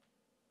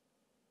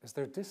 Is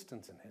there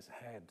distance in his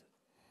head?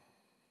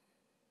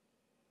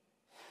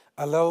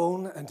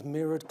 Alone and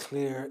mirrored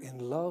clear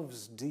in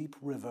love's deep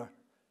river,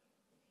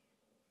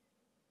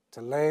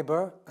 to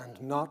labor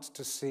and not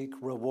to seek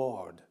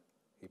reward,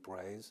 he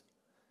prays.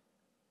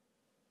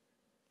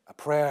 A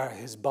prayer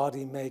his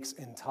body makes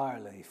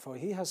entirely, for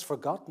he has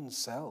forgotten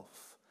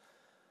self,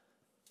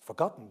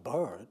 forgotten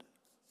bird,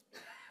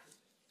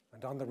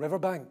 and on the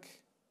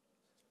riverbank,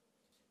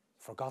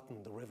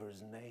 forgotten the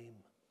river's name.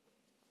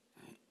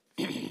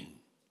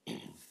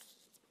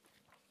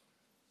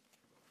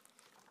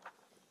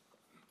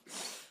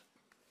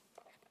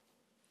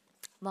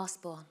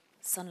 Mossbawn,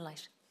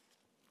 sunlight,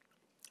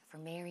 for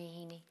Mary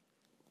Heaney.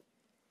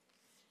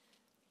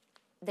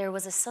 There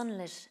was a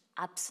sunlit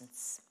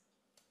absence.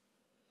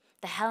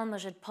 The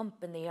helmeted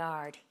pump in the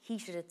yard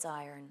heated its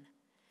iron,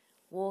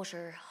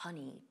 water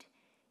honeyed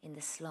in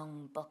the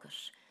slung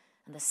bucket,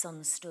 and the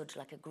sun stood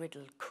like a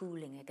griddle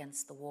cooling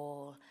against the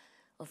wall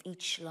of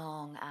each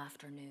long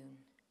afternoon.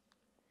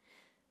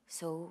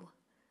 So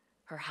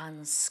her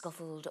hands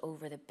scuffled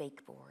over the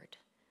bakeboard.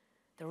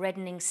 The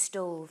reddening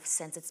stove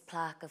sent its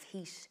plaque of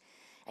heat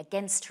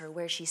against her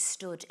where she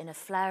stood in a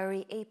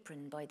flowery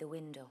apron by the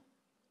window.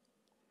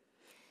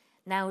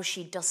 Now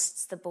she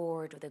dusts the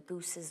board with a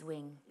goose's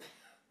wing,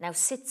 now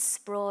sits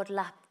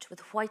broad-lapped with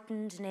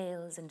whitened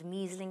nails and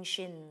measling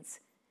shins.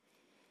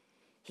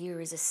 Here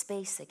is a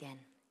space again,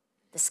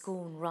 the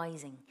scone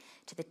rising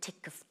to the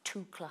tick of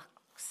 2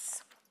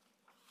 clocks.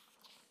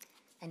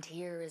 And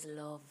here is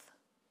love,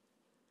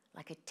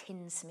 like a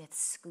tinsmith's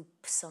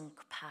scoop sunk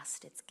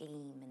past its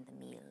gleam in the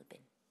meal bin.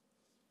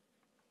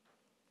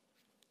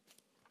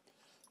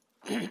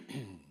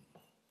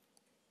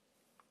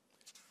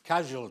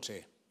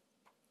 Casualty.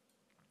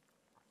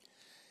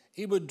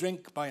 He would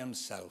drink by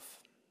himself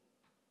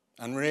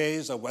and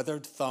raise a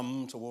weathered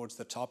thumb towards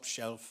the top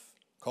shelf,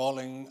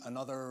 calling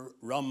another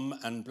rum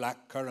and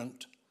black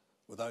currant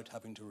without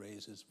having to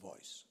raise his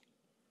voice.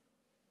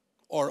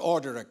 Or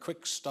order a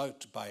quick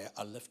stout by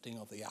a lifting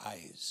of the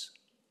eyes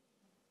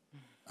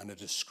and a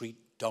discreet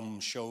dumb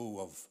show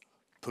of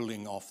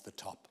pulling off the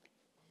top.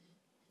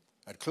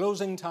 At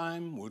closing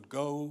time would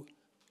go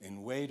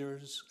in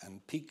waders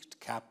and peaked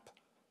cap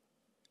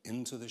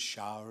into the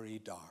showery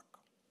dark.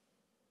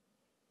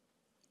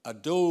 A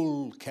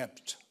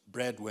dole-kept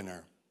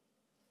breadwinner,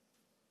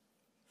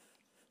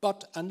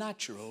 but a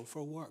natural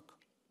for work.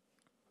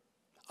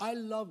 I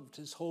loved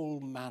his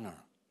whole manner,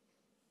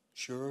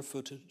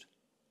 sure-footed,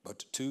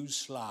 but too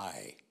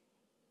sly,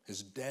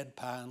 his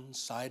deadpan,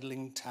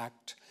 sidling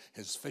tact,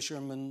 his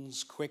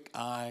fisherman's quick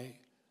eye,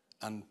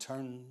 and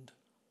turned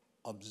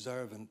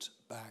observant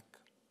back.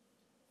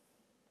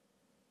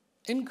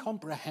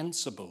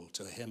 Incomprehensible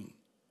to him,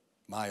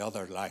 my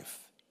other life.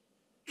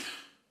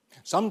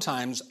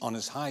 Sometimes on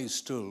his high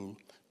stool,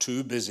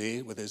 too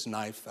busy with his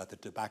knife at the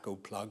tobacco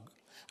plug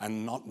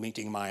and not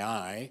meeting my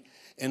eye,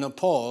 in a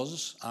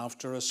pause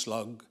after a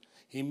slug,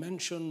 he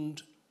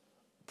mentioned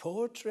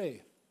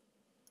poetry.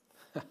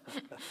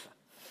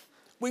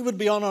 We would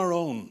be on our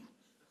own,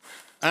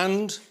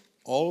 and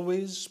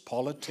always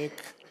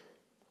politic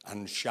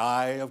and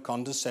shy of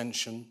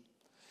condescension.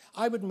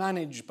 I would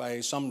manage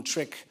by some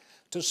trick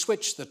to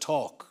switch the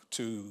talk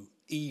to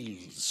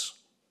eels,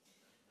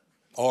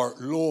 or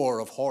lore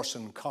of horse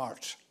and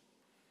cart,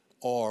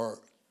 or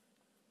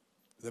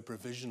the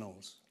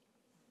provisionals.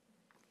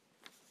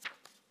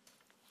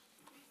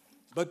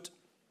 But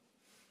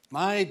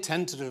my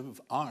tentative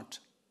art,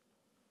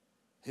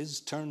 his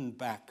turned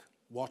back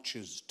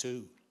watches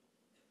too.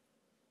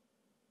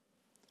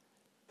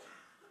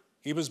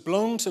 He was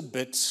blown to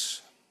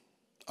bits,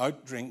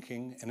 out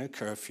drinking in a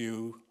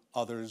curfew,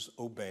 others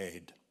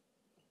obeyed.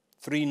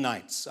 3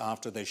 nights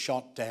after they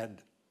shot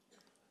dead,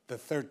 the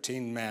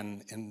 13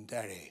 men in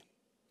Derry.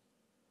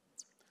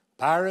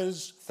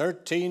 Paris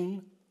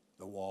 13,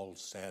 the walls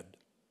said.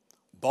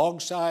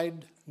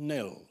 Bogside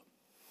 0.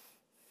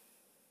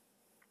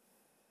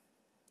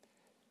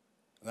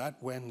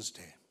 That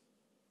Wednesday,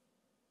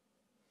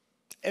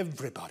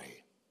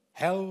 everybody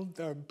held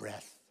their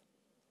breath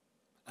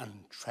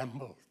and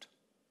trembled.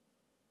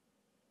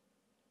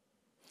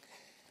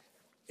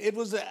 It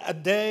was a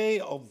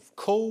day of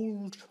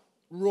cold,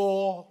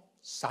 raw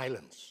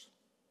silence.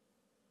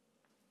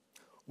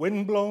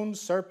 Windblown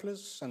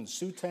surplice and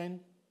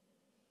soutane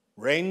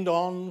rained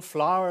on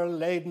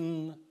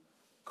flower-laden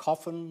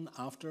coffin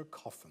after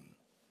coffin,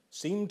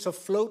 seemed to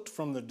float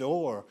from the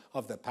door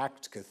of the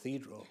packed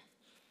cathedral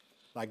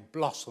like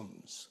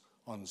blossoms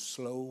on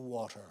slow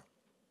water.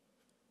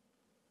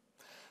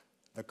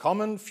 The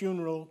common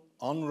funeral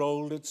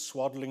unrolled its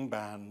swaddling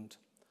band,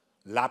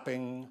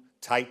 lapping,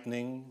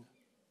 tightening,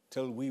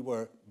 till we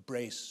were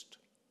braced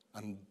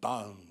and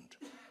bound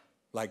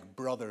like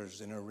brothers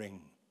in a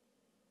ring.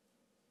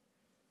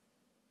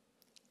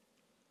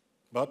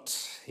 But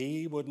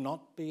he would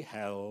not be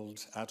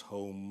held at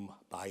home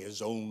by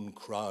his own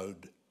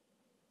crowd.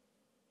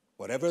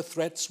 Whatever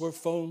threats were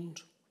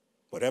phoned,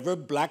 whatever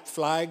black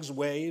flags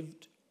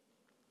waved,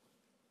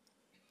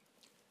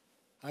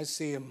 I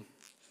see him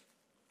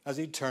as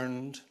he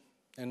turned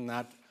in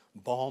that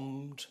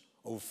bombed,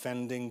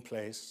 offending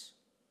place,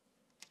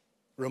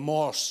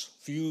 remorse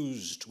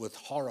fused with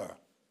horror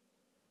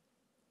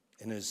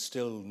in his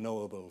still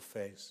knowable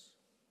face,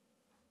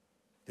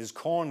 his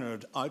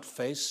cornered,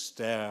 out-faced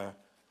stare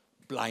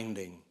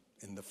blinding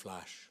in the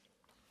flash.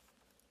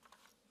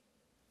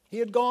 He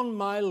had gone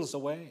miles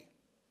away,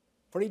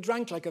 for he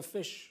drank like a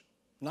fish,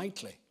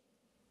 nightly,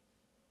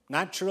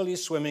 naturally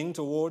swimming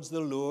towards the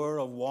lure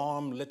of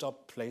warm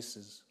lit-up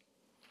places,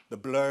 the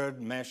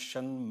blurred mesh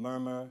and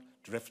murmur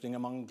drifting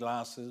among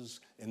glasses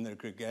in their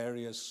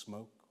gregarious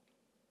smoke.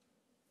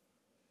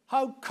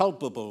 How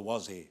culpable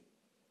was he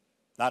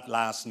that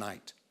last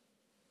night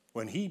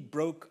when he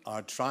broke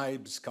our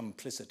tribe's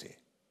complicity?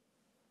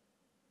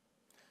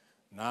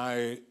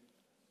 Now,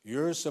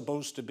 you're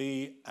supposed to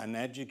be an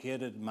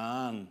educated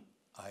man,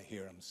 I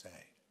hear him say.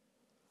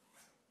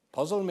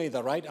 Puzzle me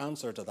the right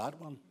answer to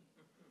that one.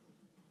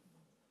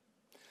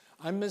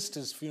 I missed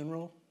his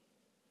funeral.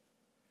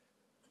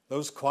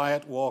 Those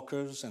quiet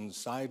walkers and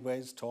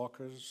sideways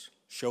talkers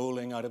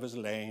shoaling out of his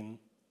lane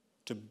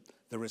to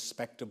the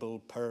respectable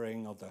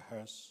purring of the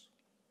hearse.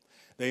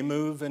 They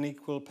move in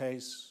equal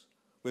pace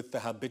with the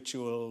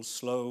habitual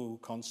slow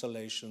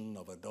consolation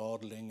of a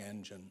dawdling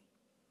engine.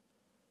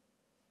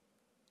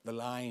 The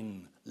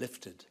line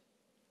lifted,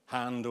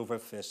 hand over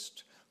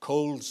fist,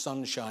 cold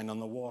sunshine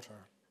on the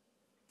water,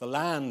 the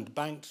land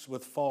banked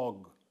with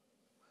fog.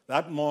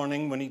 That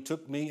morning when he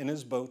took me in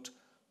his boat,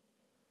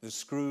 the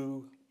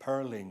screw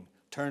purling,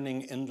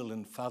 turning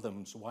indolent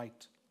fathoms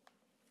white,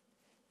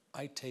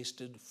 I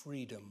tasted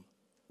freedom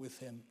with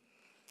him.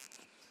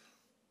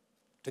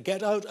 To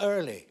get out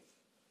early,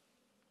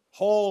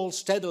 haul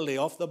steadily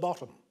off the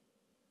bottom,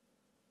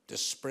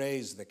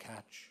 dispraise the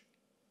catch,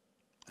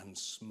 and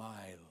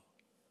smile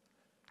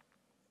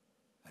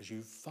as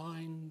you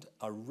find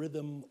a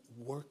rhythm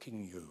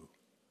working you,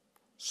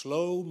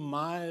 slow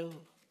mile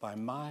by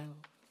mile,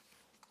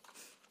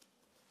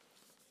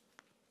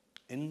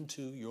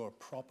 into your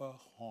proper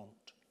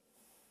haunt,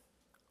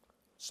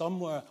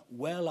 somewhere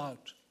well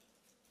out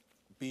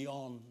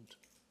beyond.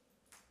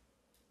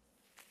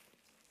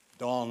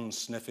 Dawn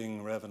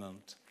sniffing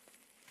revenant,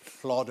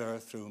 plodder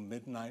through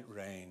midnight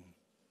rain,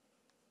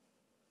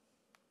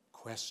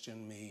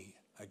 question me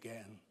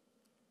again.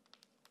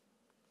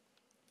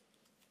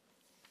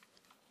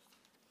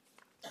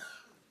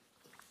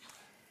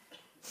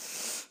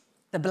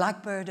 The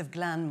blackbird of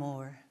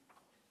Glanmore.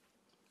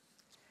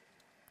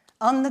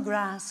 On the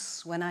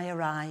grass when I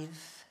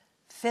arrive,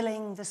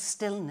 filling the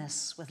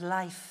stillness with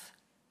life,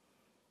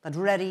 but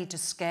ready to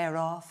scare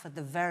off at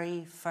the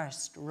very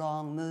first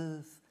wrong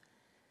move.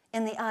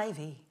 In the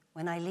ivy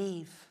when I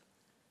leave.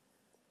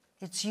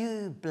 It's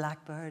you,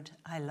 blackbird,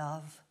 I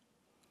love.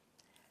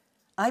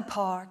 I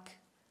park,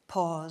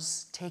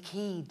 pause, take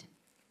heed,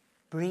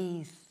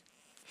 breathe.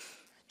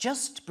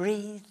 Just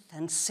breathe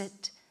and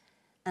sit,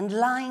 and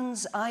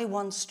lines I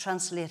once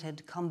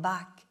translated come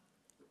back.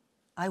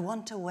 I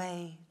want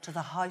away to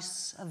the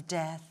house of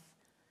death,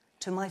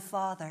 to my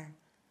father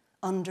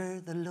under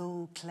the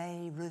low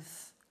clay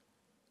roof.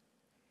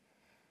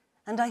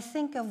 And I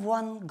think of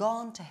one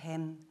gone to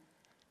him,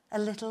 a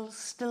little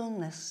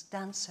stillness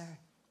dancer,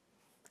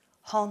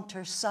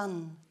 haunter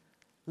son,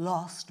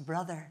 lost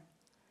brother,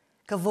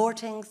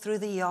 cavorting through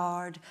the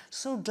yard,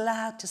 so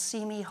glad to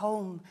see me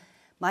home,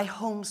 my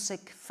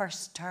homesick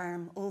first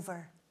term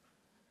over.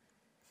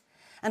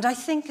 And I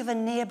think of a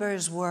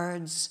neighbour's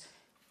words,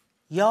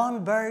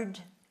 yon bird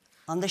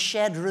on the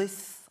shed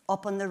roof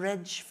up on the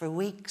ridge for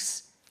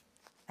weeks.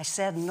 I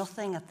said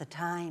nothing at the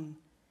time,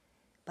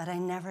 but I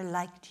never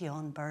liked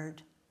yon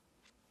bird.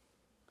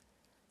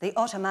 The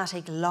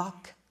automatic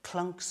lock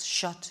clunks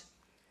shut.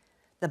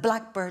 The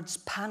blackbird's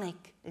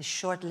panic is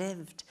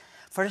short-lived.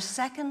 For a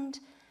second,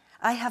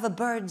 I have a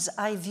bird's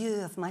eye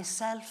view of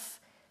myself,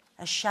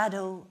 a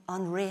shadow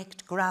on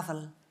raked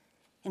gravel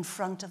in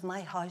front of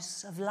my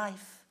house of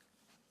life.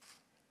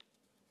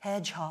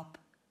 Hedgehop,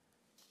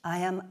 I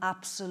am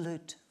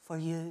absolute for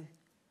you.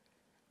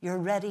 Your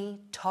ready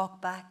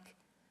talk back,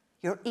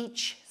 your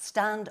each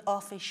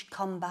standoffish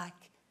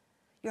comeback,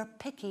 your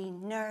picky,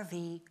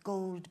 nervy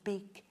gold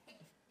beak,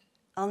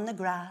 on the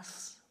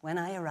grass when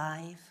I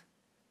arrive,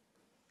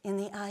 in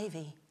the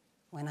ivy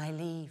when I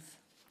leave.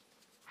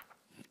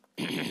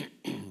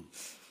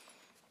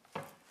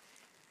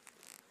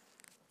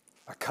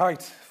 A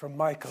kite from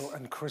Michael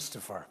and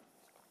Christopher.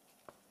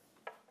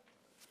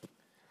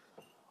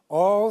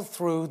 All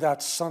through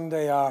that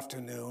Sunday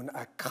afternoon,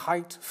 a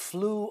kite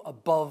flew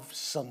above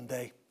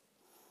Sunday.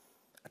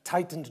 A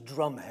tightened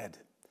drumhead,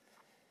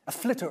 a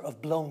flitter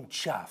of blown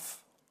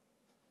chaff.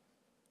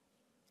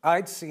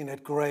 I'd seen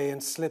it grey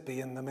and slippy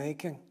in the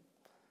making.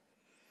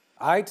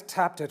 I'd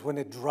tapped it when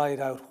it dried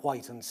out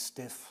white and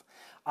stiff.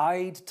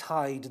 I'd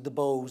tied the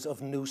bows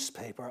of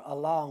newspaper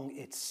along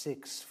its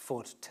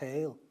 6-foot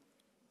tail.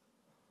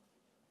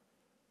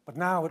 But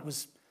now it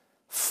was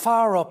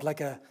far up like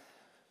a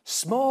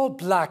small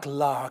black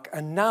lark,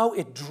 and now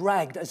it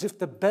dragged as if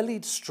the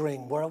bellied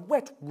string were a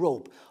wet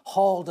rope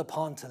hauled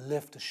upon to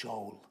lift a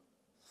shoal.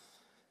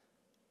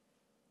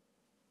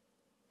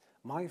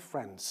 My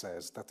friend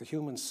says that the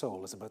human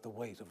soul is about the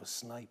weight of a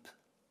snipe.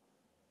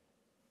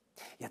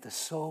 Yet the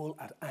soul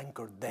at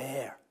anchor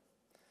there,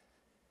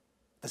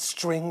 the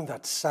string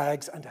that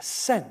sags and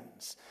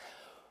ascends,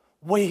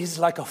 weighs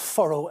like a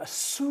furrow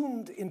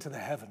assumed into the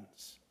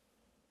heavens.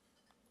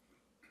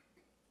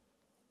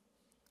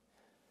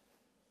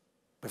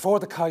 Before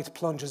the kite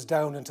plunges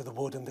down into the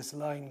wood and this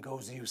line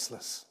goes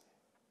useless.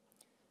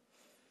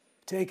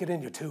 Take it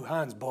in your two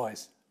hands,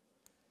 boys,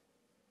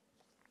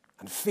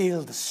 and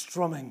feel the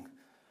strumming,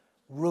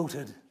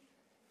 rooted,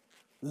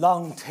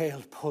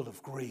 long-tailed pull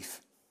of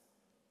grief.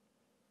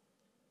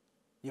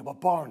 You were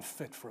born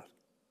fit for it.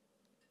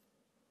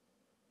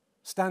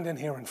 Stand in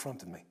here in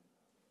front of me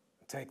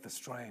and take the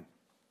strain.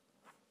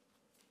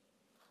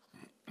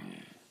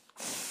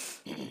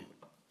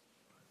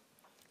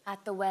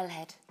 At the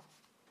wellhead.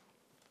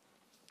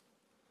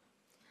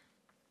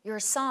 Your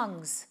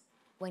songs,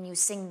 when you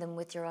sing them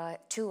with your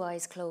two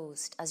eyes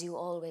closed, as you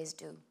always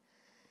do,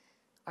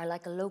 are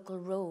like a local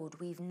road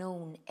we've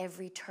known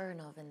every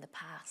turn of in the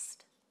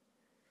past.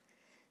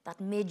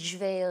 That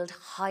midge-veiled,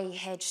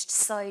 high-hedged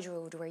side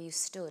road where you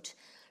stood,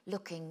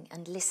 looking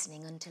and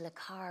listening until a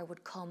car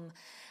would come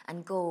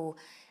and go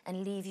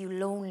and leave you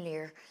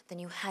lonelier than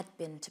you had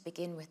been to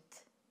begin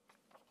with.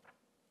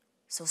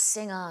 So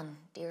sing on,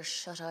 dear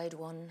shut-eyed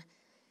one,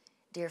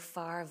 dear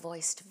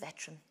far-voiced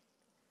veteran.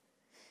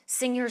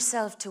 Sing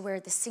yourself to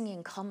where the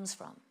singing comes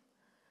from,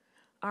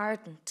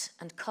 ardent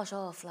and cut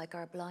off like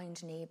our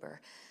blind neighbour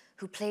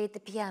who played the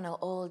piano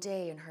all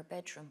day in her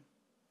bedroom.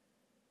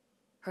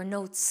 Her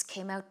notes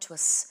came out to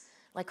us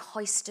like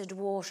hoisted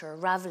water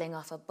ravelling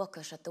off a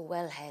bucket at the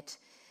wellhead,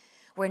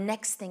 where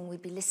next thing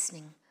we'd be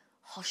listening,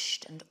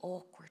 hushed and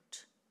awkward.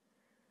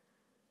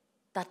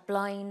 That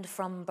blind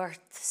from birth,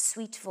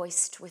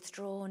 sweet-voiced,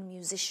 withdrawn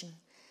musician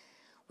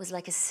was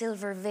like a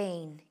silver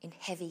vein in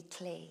heavy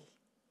clay.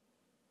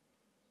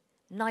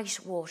 Night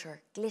water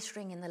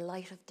glittering in the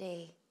light of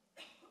day,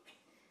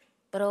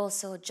 but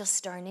also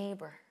just our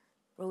neighbour,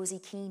 Rosie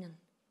Keenan.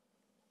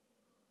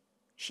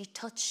 She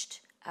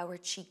touched our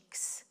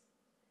cheeks.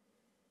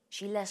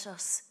 She let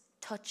us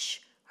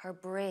touch her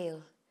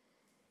braille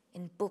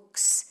in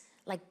books,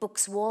 like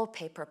books'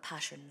 wallpaper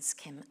patterns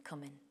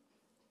come in.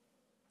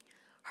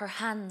 Her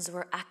hands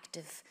were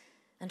active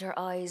and her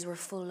eyes were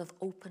full of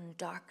open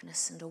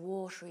darkness and a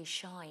watery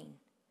shine.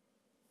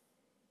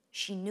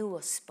 She knew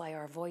us by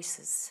our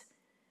voices.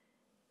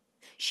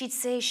 She'd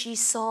say she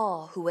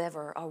saw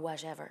whoever or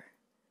whatever.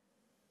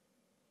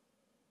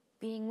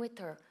 Being with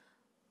her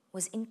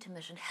was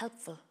intimate and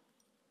helpful,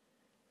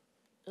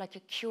 like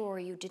a cure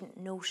you didn't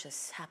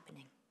notice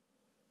happening.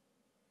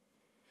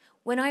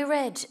 When I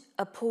read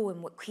a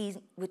poem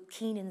with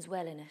Keenan's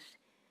well in it,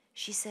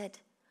 she said,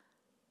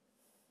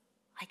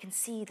 I can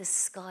see the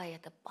sky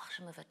at the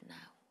bottom of it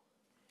now.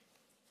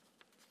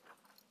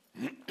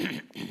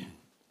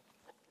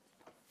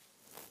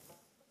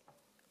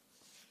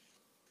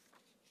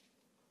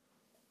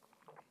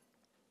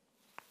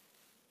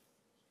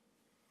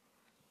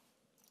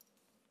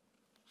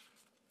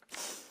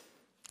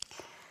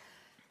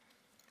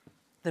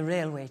 The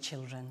Railway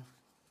Children.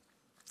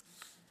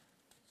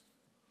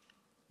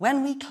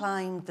 When we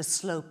climbed the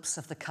slopes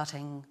of the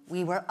cutting,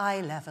 we were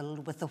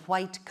eye-level with the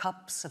white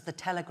cups of the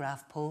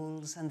telegraph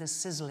poles and the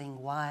sizzling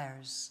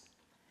wires.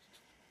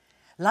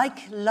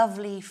 Like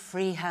lovely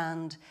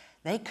freehand,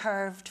 they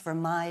curved for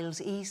miles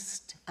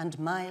east and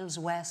miles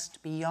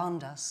west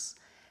beyond us,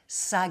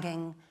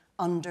 sagging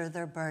under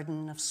their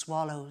burden of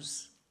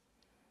swallows.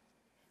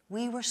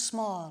 We were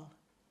small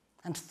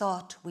and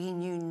thought we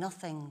knew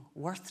nothing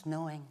worth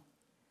knowing.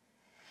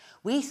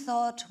 We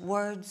thought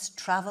words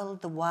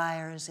travelled the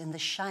wires in the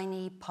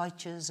shiny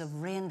pouches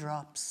of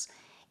raindrops,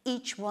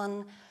 each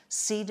one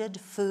seeded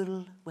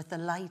full with the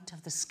light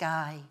of the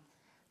sky,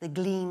 the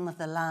gleam of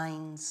the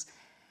lines,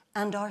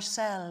 and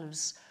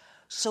ourselves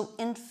so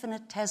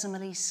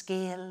infinitesimally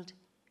scaled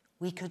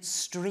we could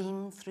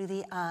stream through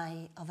the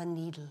eye of a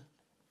needle.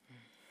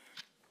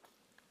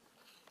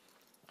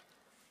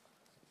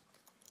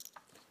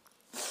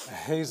 A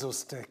hazel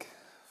stick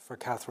for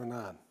Catherine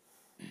Ann.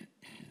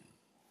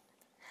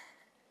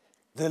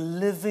 The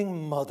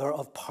living mother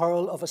of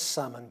pearl of a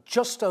salmon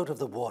just out of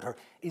the water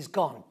is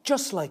gone,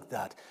 just like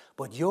that.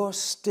 But your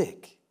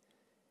stick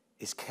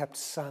is kept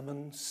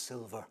salmon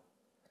silver.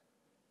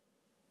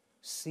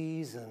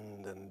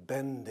 Seasoned and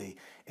bendy,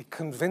 it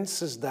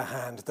convinces the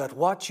hand that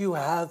what you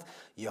have,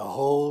 you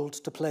hold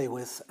to play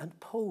with and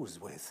pose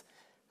with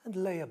and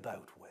lay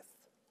about with.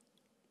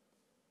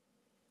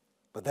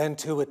 But then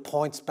too it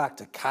points back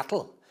to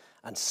cattle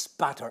and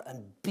spatter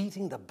and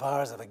beating the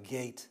bars of a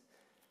gate.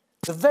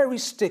 The very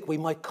stick we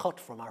might cut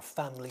from our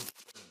family.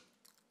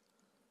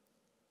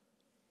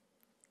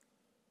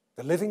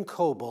 The living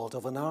cobalt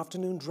of an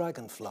afternoon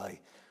dragonfly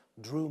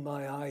drew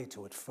my eye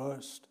to it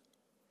first.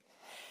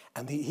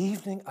 And the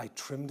evening I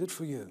trimmed it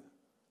for you,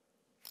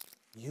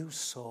 you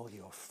saw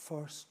your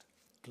first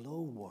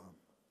glowworm.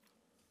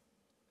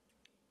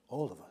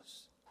 All of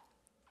us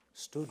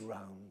stood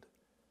round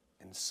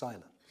in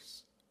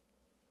silence.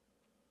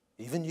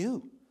 Even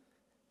you,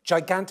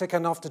 gigantic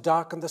enough to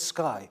darken the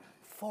sky,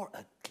 for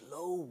a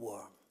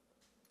glowworm.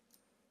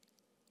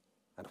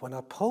 And when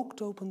I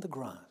poked open the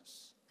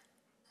grass,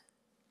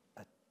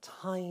 a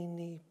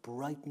tiny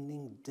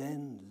brightening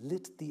den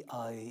lit the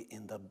eye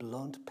in the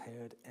blunt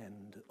paired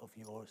end of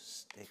your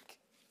stick.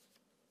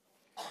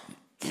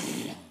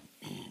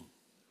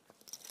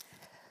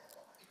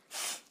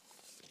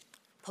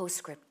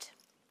 Postscript.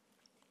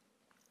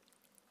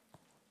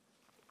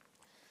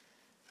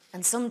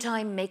 And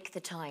sometime make the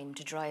time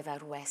to drive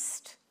out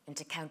west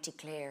into County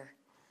Clare,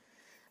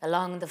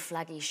 along the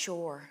flaggy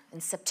shore in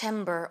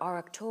September or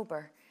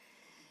October,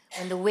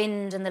 when the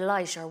wind and the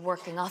light are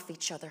working off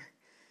each other,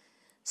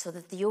 so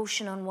that the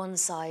ocean on one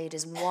side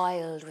is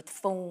wild with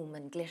foam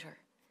and glitter.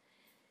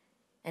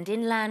 And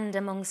inland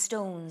among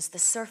stones, the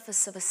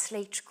surface of a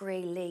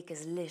slate-grey lake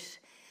is lit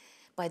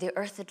by the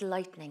earthed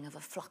lightning of a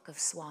flock of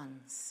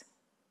swans.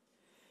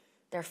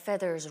 Their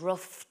feathers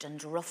ruffed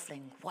and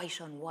ruffling, white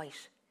on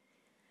white.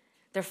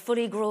 Their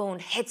fully grown,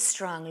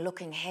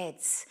 headstrong-looking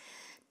heads,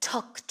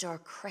 tucked or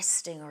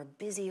cresting or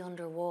busy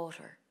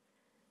underwater.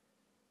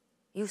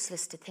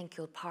 Useless to think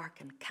you'll park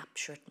and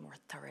capture it more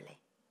thoroughly.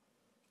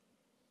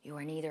 You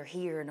are neither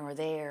here nor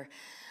there,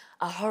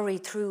 a hurry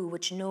through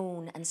which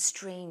known and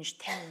strange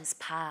things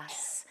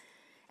pass,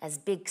 as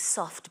big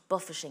soft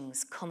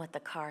buffetings come at the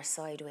car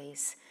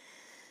sideways,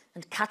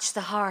 and catch the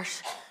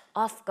heart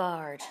off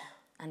guard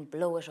and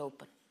blow it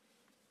open.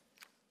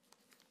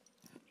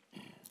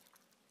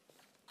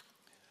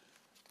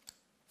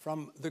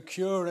 From The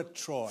Cure at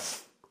Troy.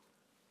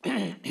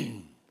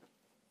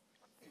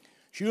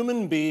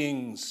 Human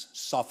beings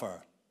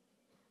suffer.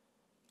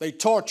 They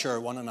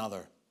torture one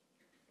another.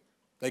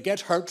 They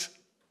get hurt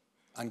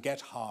and get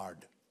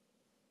hard.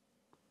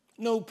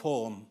 No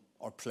poem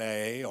or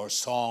play or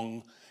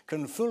song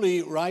can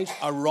fully right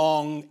a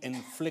wrong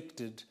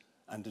inflicted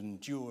and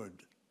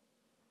endured.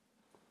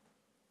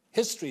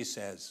 History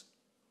says,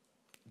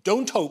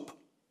 don't hope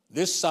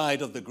this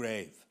side of the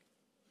grave.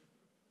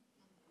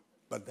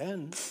 But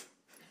then,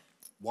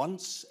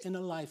 once in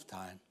a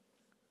lifetime,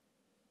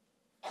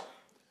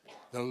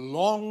 the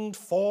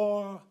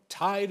longed-for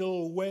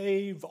tidal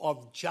wave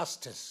of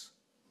justice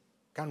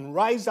can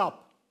rise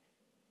up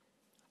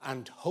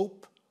and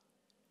hope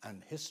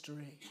and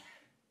history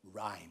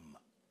rhyme.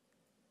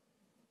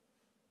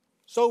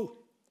 So,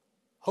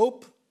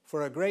 hope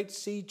for a great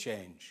sea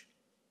change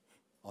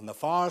on the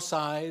far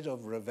side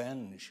of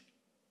revenge.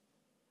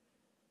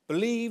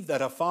 Believe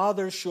that a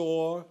farther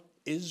shore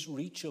is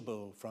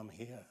reachable from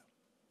here.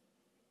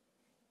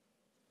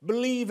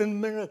 Believe in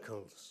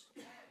miracles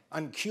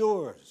and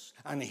cures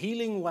and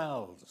healing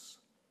wells.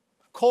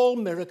 Call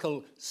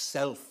miracle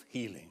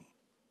self-healing.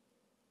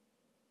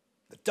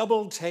 The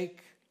double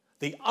take,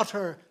 the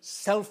utter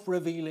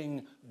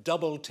self-revealing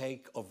double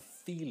take of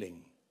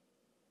feeling.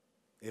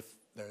 If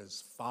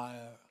there's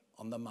fire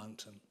on the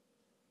mountain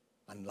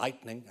and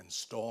lightning and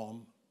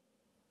storm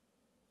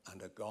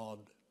and a God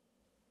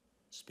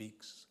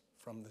speaks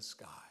from the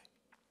sky.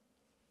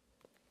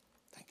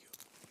 Thank you.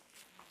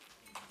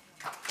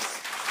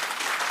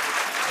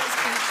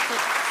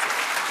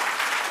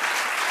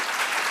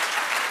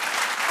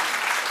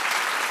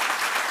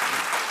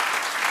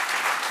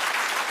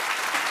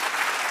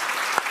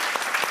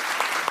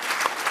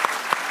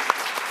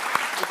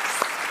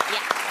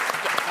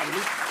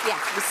 Yeah,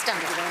 we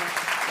stand it.